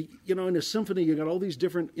be, in a symphony, you got all these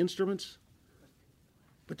different instruments,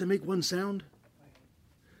 but they make one sound.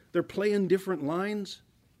 They're playing different lines,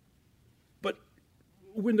 but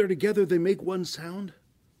when they're together, they make one sound.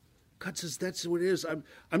 God says that's what it is.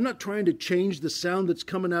 I'm not trying to change the sound that's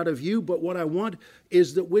coming out of you, but what I want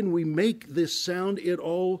is that when we make this sound, it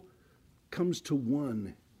all comes to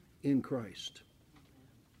one in Christ.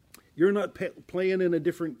 You're not playing in a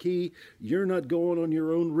different key. You're not going on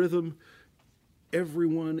your own rhythm.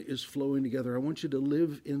 Everyone is flowing together. I want you to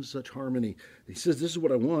live in such harmony. He says, this is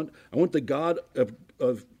what I want. I want the God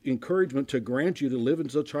of encouragement to grant you to live in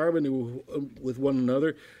such harmony with one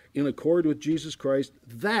another in accord with Jesus Christ.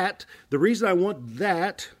 That, the reason I want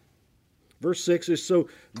that, verse 6, is so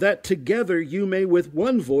that together you may with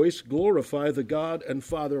one voice glorify the God and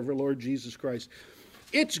Father of our Lord Jesus Christ.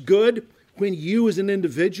 It's good when you as an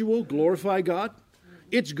individual glorify God.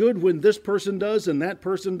 It's good when this person does and that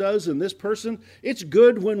person does and this person. It's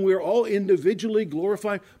good when we're all individually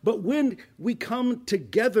glorified. But when we come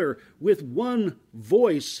together with one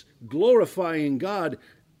voice glorifying God,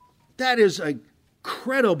 that is a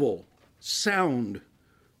credible sound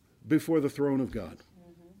before the throne of God.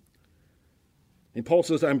 And Paul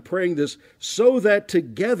says, I'm praying this so that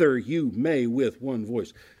together you may with one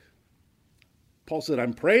voice. Paul said,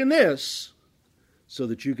 I'm praying this so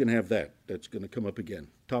that you can have that. That's going to come up again.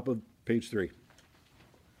 Top of page 3.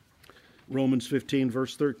 Romans 15,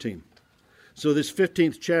 verse 13. So this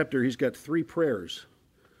 15th chapter, he's got 3 prayers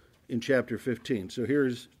in chapter 15. So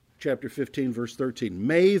here's chapter 15, verse 13.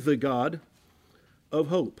 May the God of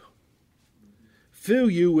hope fill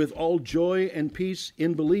you with all joy and peace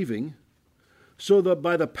in believing, so that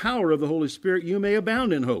by the power of the Holy Spirit you may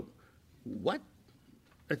abound in hope. What?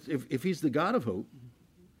 If he's the God of hope,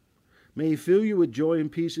 may he fill you with joy and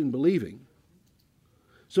peace in believing,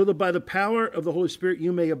 so that by the power of the Holy Spirit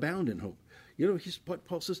you may abound in hope. You know what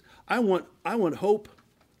Paul says? I want hope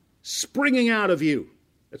springing out of you.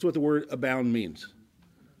 That's what the word abound means.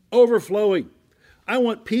 Overflowing. I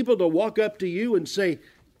want people to walk up to you and say,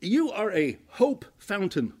 you are a hope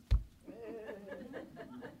fountain.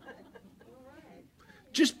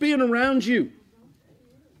 Just being around you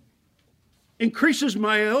increases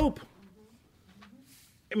my hope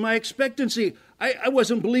and my expectancy. I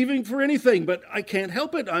wasn't believing for anything, but I can't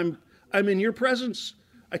help it. I'm in your presence.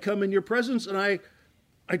 I come in your presence and I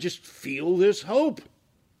just feel this hope. It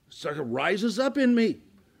sort of rises up in me.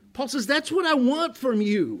 Paul says, that's what I want from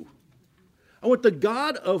you. I want the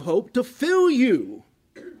God of hope to fill you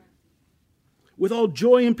with all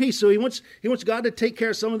joy and peace. So he wants God to take care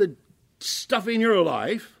of some of the stuff in your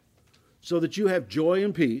life so that you have joy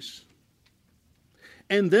and peace.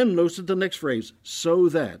 And then notice the next phrase, so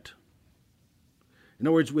that. In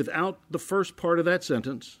other words, without the first part of that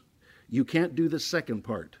sentence, you can't do the second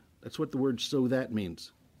part. That's what the word so that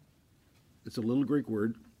means. It's a little Greek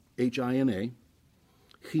word, H-I-N-A,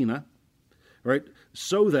 hina, right?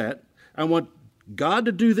 So that, I want God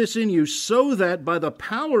to do this in you so that by the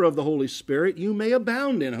power of the Holy Spirit you may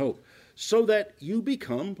abound in hope. So that you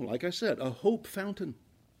become, like I said, a hope fountain.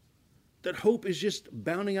 That hope is just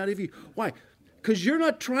bounding out of you. Why? Because you're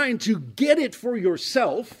not trying to get it for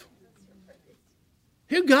yourself.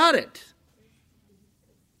 You got it.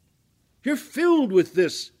 You're filled with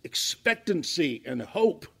this expectancy and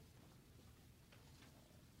hope.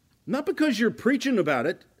 Not because you're preaching about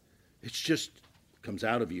it. It just comes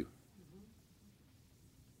out of you.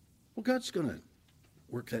 Well, God's going to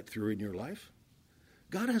work that through in your life.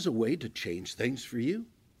 God has a way to change things for you.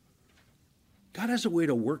 God has a way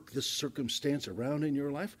to work this circumstance around in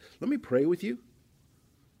your life. Let me pray with you.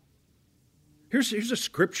 Here's a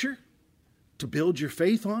scripture to build your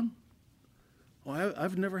faith on. Well,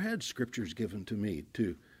 I've never had scriptures given to me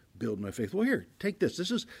to build my faith. Well, here, take this.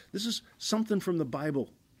 This is something from the Bible.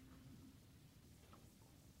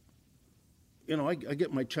 You know, I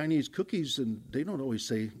get my Chinese cookies, and they don't always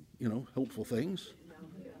say, helpful things.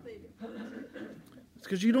 It's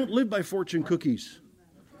because you don't live by fortune cookies.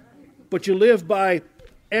 But you live by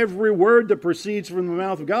every word that proceeds from the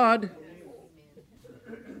mouth of God.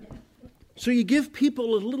 So you give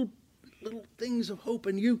people a little things of hope,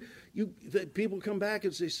 and that people come back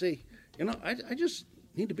and they say, I just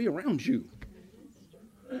need to be around you.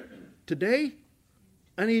 Today,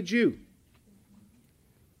 I need you.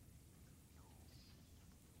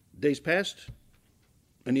 Days past,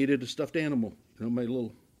 I needed a stuffed animal. My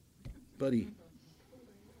little buddy.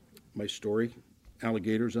 My story,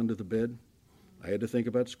 alligators under the bed. I had to think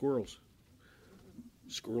about squirrels.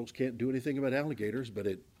 Squirrels can't do anything about alligators, but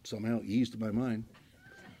it somehow eased my mind.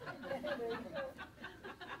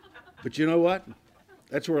 But you know what?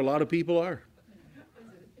 That's where a lot of people are.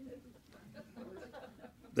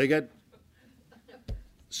 They got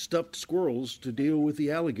stuffed squirrels to deal with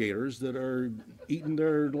the alligators that are eating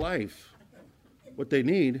their life. What they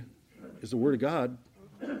need is the Word of God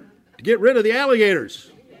to get rid of the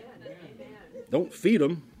alligators. Don't feed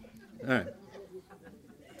them. All right.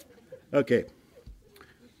 Okay.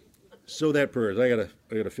 So that prayers. I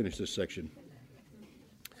gotta finish this section.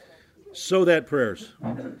 So that prayers.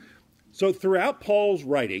 So throughout Paul's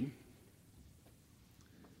writing,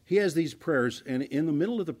 he has these prayers, and in the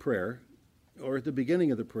middle of the prayer, or at the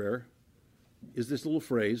beginning of the prayer, is this little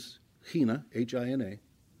phrase, hina, H-I-N-A,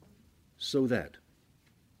 so that.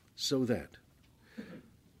 So that.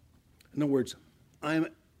 In other words, I'm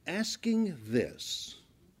asking this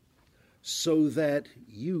so that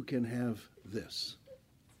you can have this.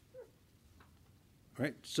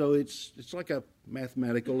 Right? So it's like a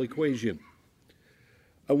mathematical equation.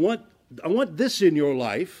 I want this in your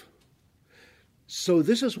life, so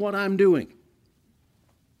this is what I'm doing.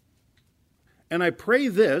 And I pray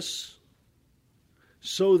this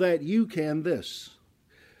so that you can this.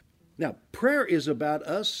 Now, prayer is about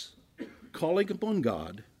us calling upon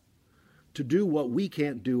God to do what we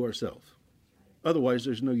can't do ourselves. Otherwise,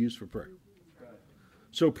 there's no use for prayer.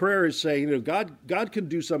 So prayer is saying, God can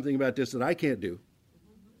do something about this that I can't do.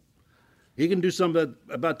 He can do something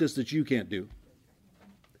about this that you can't do.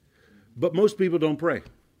 But most people don't pray.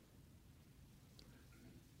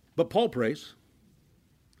 But Paul prays.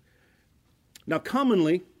 Now,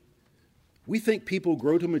 commonly, we think people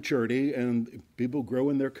grow to maturity and people grow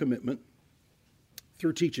in their commitment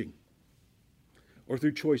through teaching or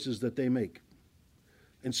through choices that they make.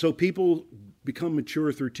 And so people become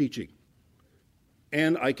mature through teaching.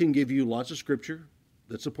 And I can give you lots of scripture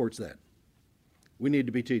that supports that. We need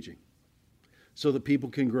to be teaching so that people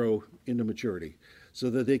can grow into maturity, so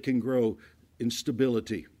that they can grow in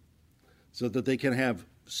stability, so that they can have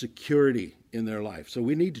security in their life. So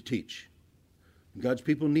we need to teach. God's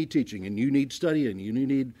people need teaching, and you need studying, you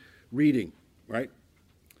need reading, right?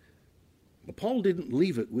 But Paul didn't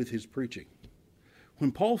leave it with his preaching.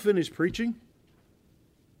 When Paul finished preaching,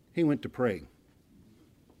 he went to praying.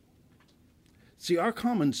 See, our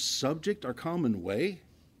common subject, our common way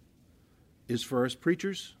is for us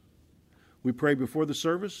preachers. We pray before the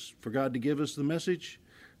service for God to give us the message,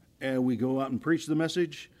 and we go out and preach the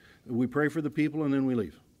message. We pray for the people, and then we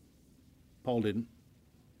leave. Paul didn't.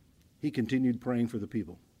 He continued praying for the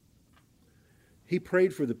people. He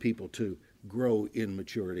prayed for the people to grow in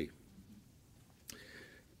maturity.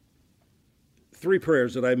 3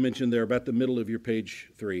 prayers that I mentioned there about the middle of your page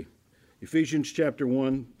 3. Ephesians chapter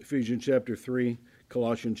 1, Ephesians chapter 3,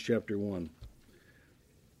 Colossians chapter 1.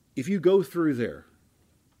 If you go through there,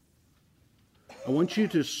 I want you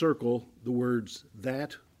to circle the words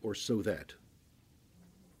that or so that.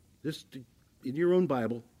 Just in your own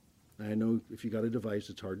Bible. I know if you got a device,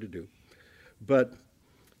 it's hard to do. But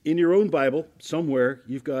in your own Bible, somewhere,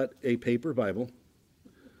 you've got a paper Bible.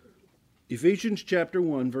 Ephesians chapter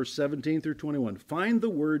 1, verse 17 through 21. Find the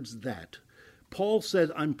words that. Paul said,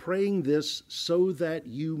 I'm praying this so that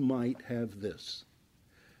you might have this.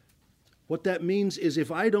 What that means is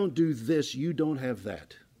if I don't do this, you don't have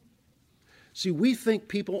that. See, we think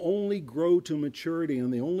people only grow to maturity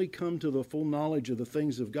and they only come to the full knowledge of the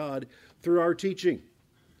things of God through our teaching.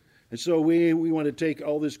 And so we want to take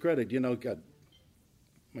all this credit. You know, God,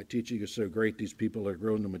 my teaching is so great. These people are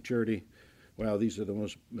grown to maturity. Wow, these are the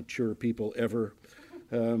most mature people ever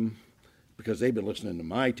because they've been listening to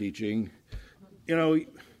my teaching. You know,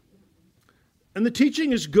 and the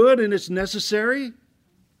teaching is good and it's necessary.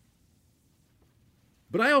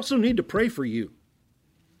 But I also need to pray for you.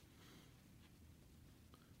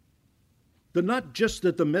 Not just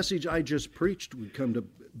that the message I just preached would come to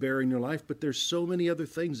bear in your life, but there's so many other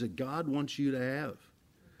things that God wants you to have.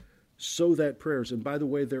 So that prayers, and by the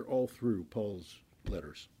way, they're all through Paul's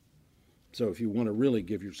letters. So if you want to really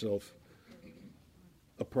give yourself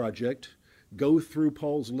a project, go through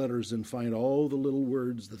Paul's letters and find all the little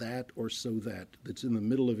words that or so that's in the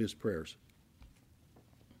middle of his prayers.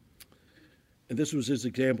 And this was his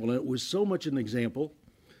example, and it was so much an example,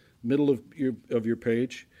 middle of your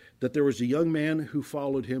page, that there was a young man who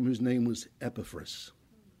followed him whose name was Epaphras.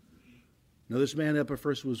 Now this man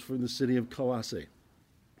Epaphras was from the city of Colossae.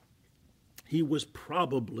 He was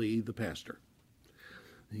probably the pastor.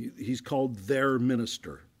 He's called their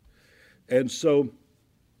minister. And so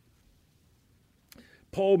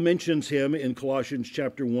Paul mentions him in Colossians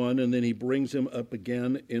chapter 1, and then he brings him up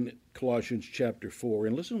again in Colossians chapter 4.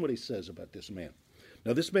 And listen to what he says about this man.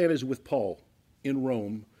 Now, this man is with Paul in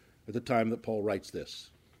Rome at the time that Paul writes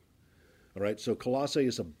this. All right, so Colossae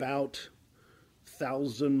is about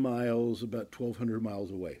 1,000 miles, about 1,200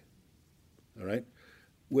 miles away. All right,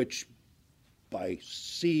 which by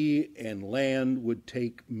sea and land would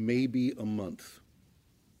take maybe a month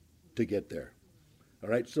to get there. All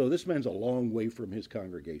right, so this man's a long way from his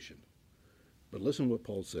congregation. But listen to what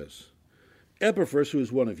Paul says. Epaphras, who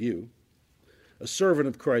is one of you, a servant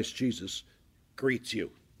of Christ Jesus, greets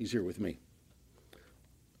you. He's here with me.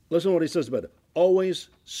 Listen to what he says about it. Always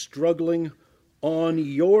struggling on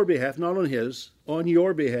your behalf, not on his, on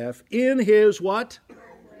your behalf, in his what?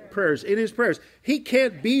 Prayers. In his prayers. He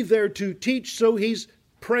can't be there to teach, so he's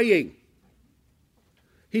praying.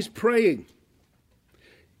 He's praying.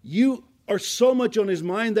 You are so much on his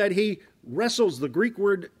mind that he wrestles. The Greek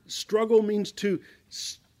word struggle means to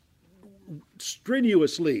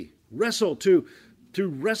strenuously wrestle, to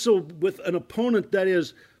wrestle with an opponent that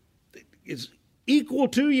is equal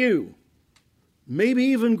to you, maybe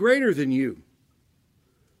even greater than you.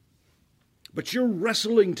 But you're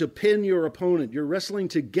wrestling to pin your opponent. You're wrestling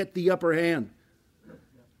to get the upper hand.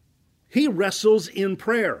 He wrestles in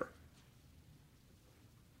prayer.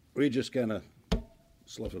 We just kind of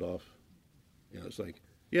slough it off. You know, it's like,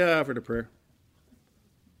 yeah, I offered a prayer.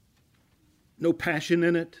 No passion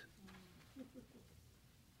in it.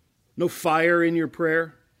 No fire in your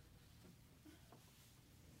prayer.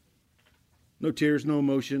 No tears, no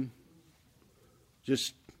emotion.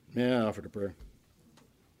 Just, yeah, I offered a prayer.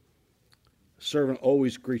 Servant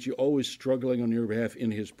always greets you, always struggling on your behalf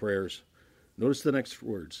in his prayers. Notice the next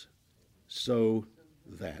words. So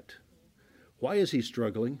that. Why is he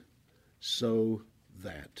struggling? So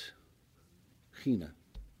that. Hina.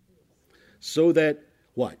 So that,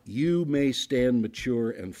 what? You may stand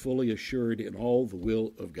mature and fully assured in all the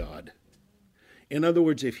will of God. In other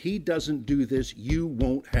words, if he doesn't do this, you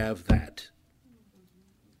won't have that.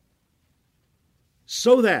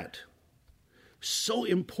 So that. So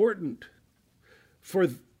important for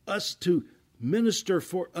us to minister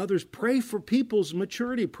for others. Pray for people's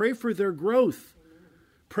maturity. Pray for their growth.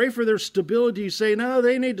 Pray for their stability. You say, no,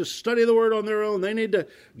 they need to study the Word on their own. They need to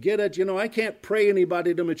get it. You know, I can't pray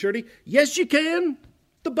anybody to maturity. Yes, you can.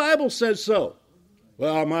 The Bible says so.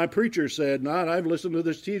 Well, my preacher said not. I've listened to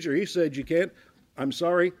this teacher. He said you can't. I'm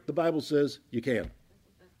sorry. The Bible says you can.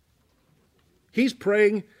 He's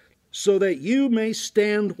praying so that you may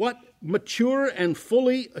stand, what? Mature and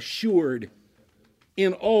fully assured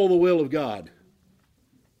in all the will of God.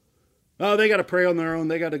 Oh, they got to pray on their own.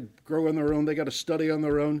 They got to grow on their own. They got to study on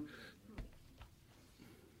their own.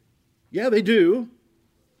 Yeah, they do.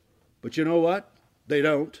 But you know what? They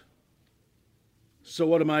don't. So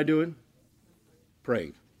what am I doing?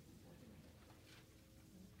 Praying.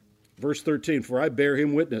 Verse 13, for I bear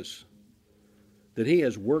him witness that he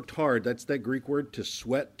has worked hard. That's that Greek word, to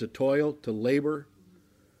sweat, to toil, to labor,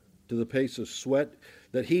 to the pace of sweat,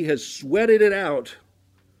 that he has sweated it out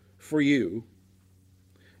for you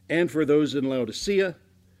and for those in Laodicea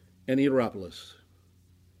and Hierapolis.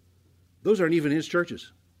 Those aren't even his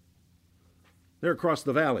churches. They're across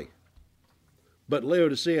the valley. But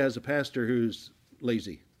Laodicea has a pastor who's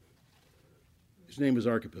lazy. His name is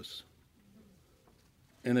Archippus.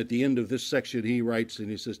 And at the end of this section, he writes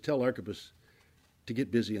and he says, tell Archippus to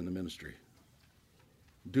get busy in the ministry.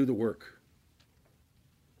 Do the work.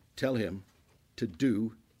 Tell him to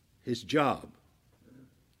do his job.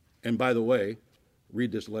 And by the way,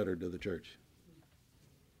 read this letter to the church.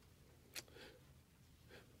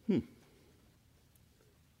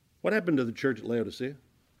 What happened to the church at Laodicea?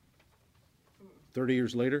 30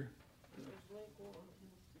 years later?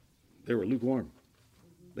 They were lukewarm.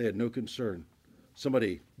 They had no concern.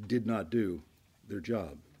 Somebody did not do their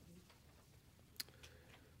job.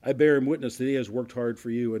 I bear him witness that he has worked hard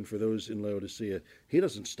for you and for those in Laodicea. He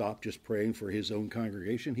doesn't stop just praying for his own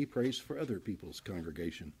congregation. He prays for other people's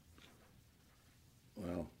congregation.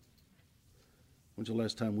 Well, when's the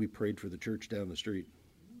last time we prayed for the church down the street?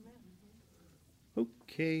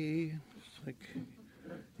 Okay. It's like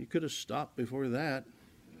you could have stopped before that.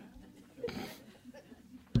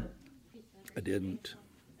 I didn't.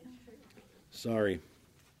 Sorry.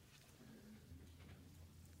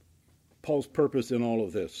 Paul's purpose in all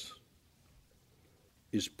of this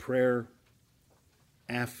is prayer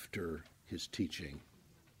after his teaching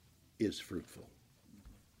is fruitful.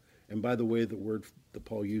 And by the way, the word that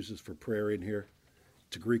Paul uses for prayer in here,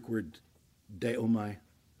 it's a Greek word, deomai,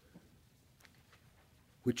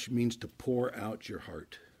 which means to pour out your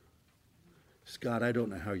heart. God, I don't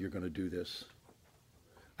know how you're going to do this.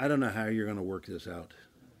 I don't know how you're going to work this out.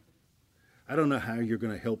 I don't know how you're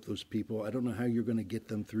going to help those people. I don't know how you're going to get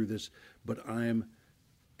them through this, but I'm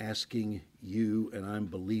asking you and I'm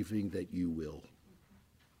believing that you will.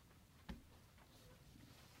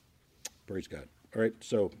 Praise God. All right,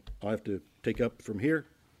 so I'll have to take up from here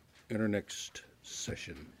in our next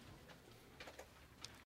session.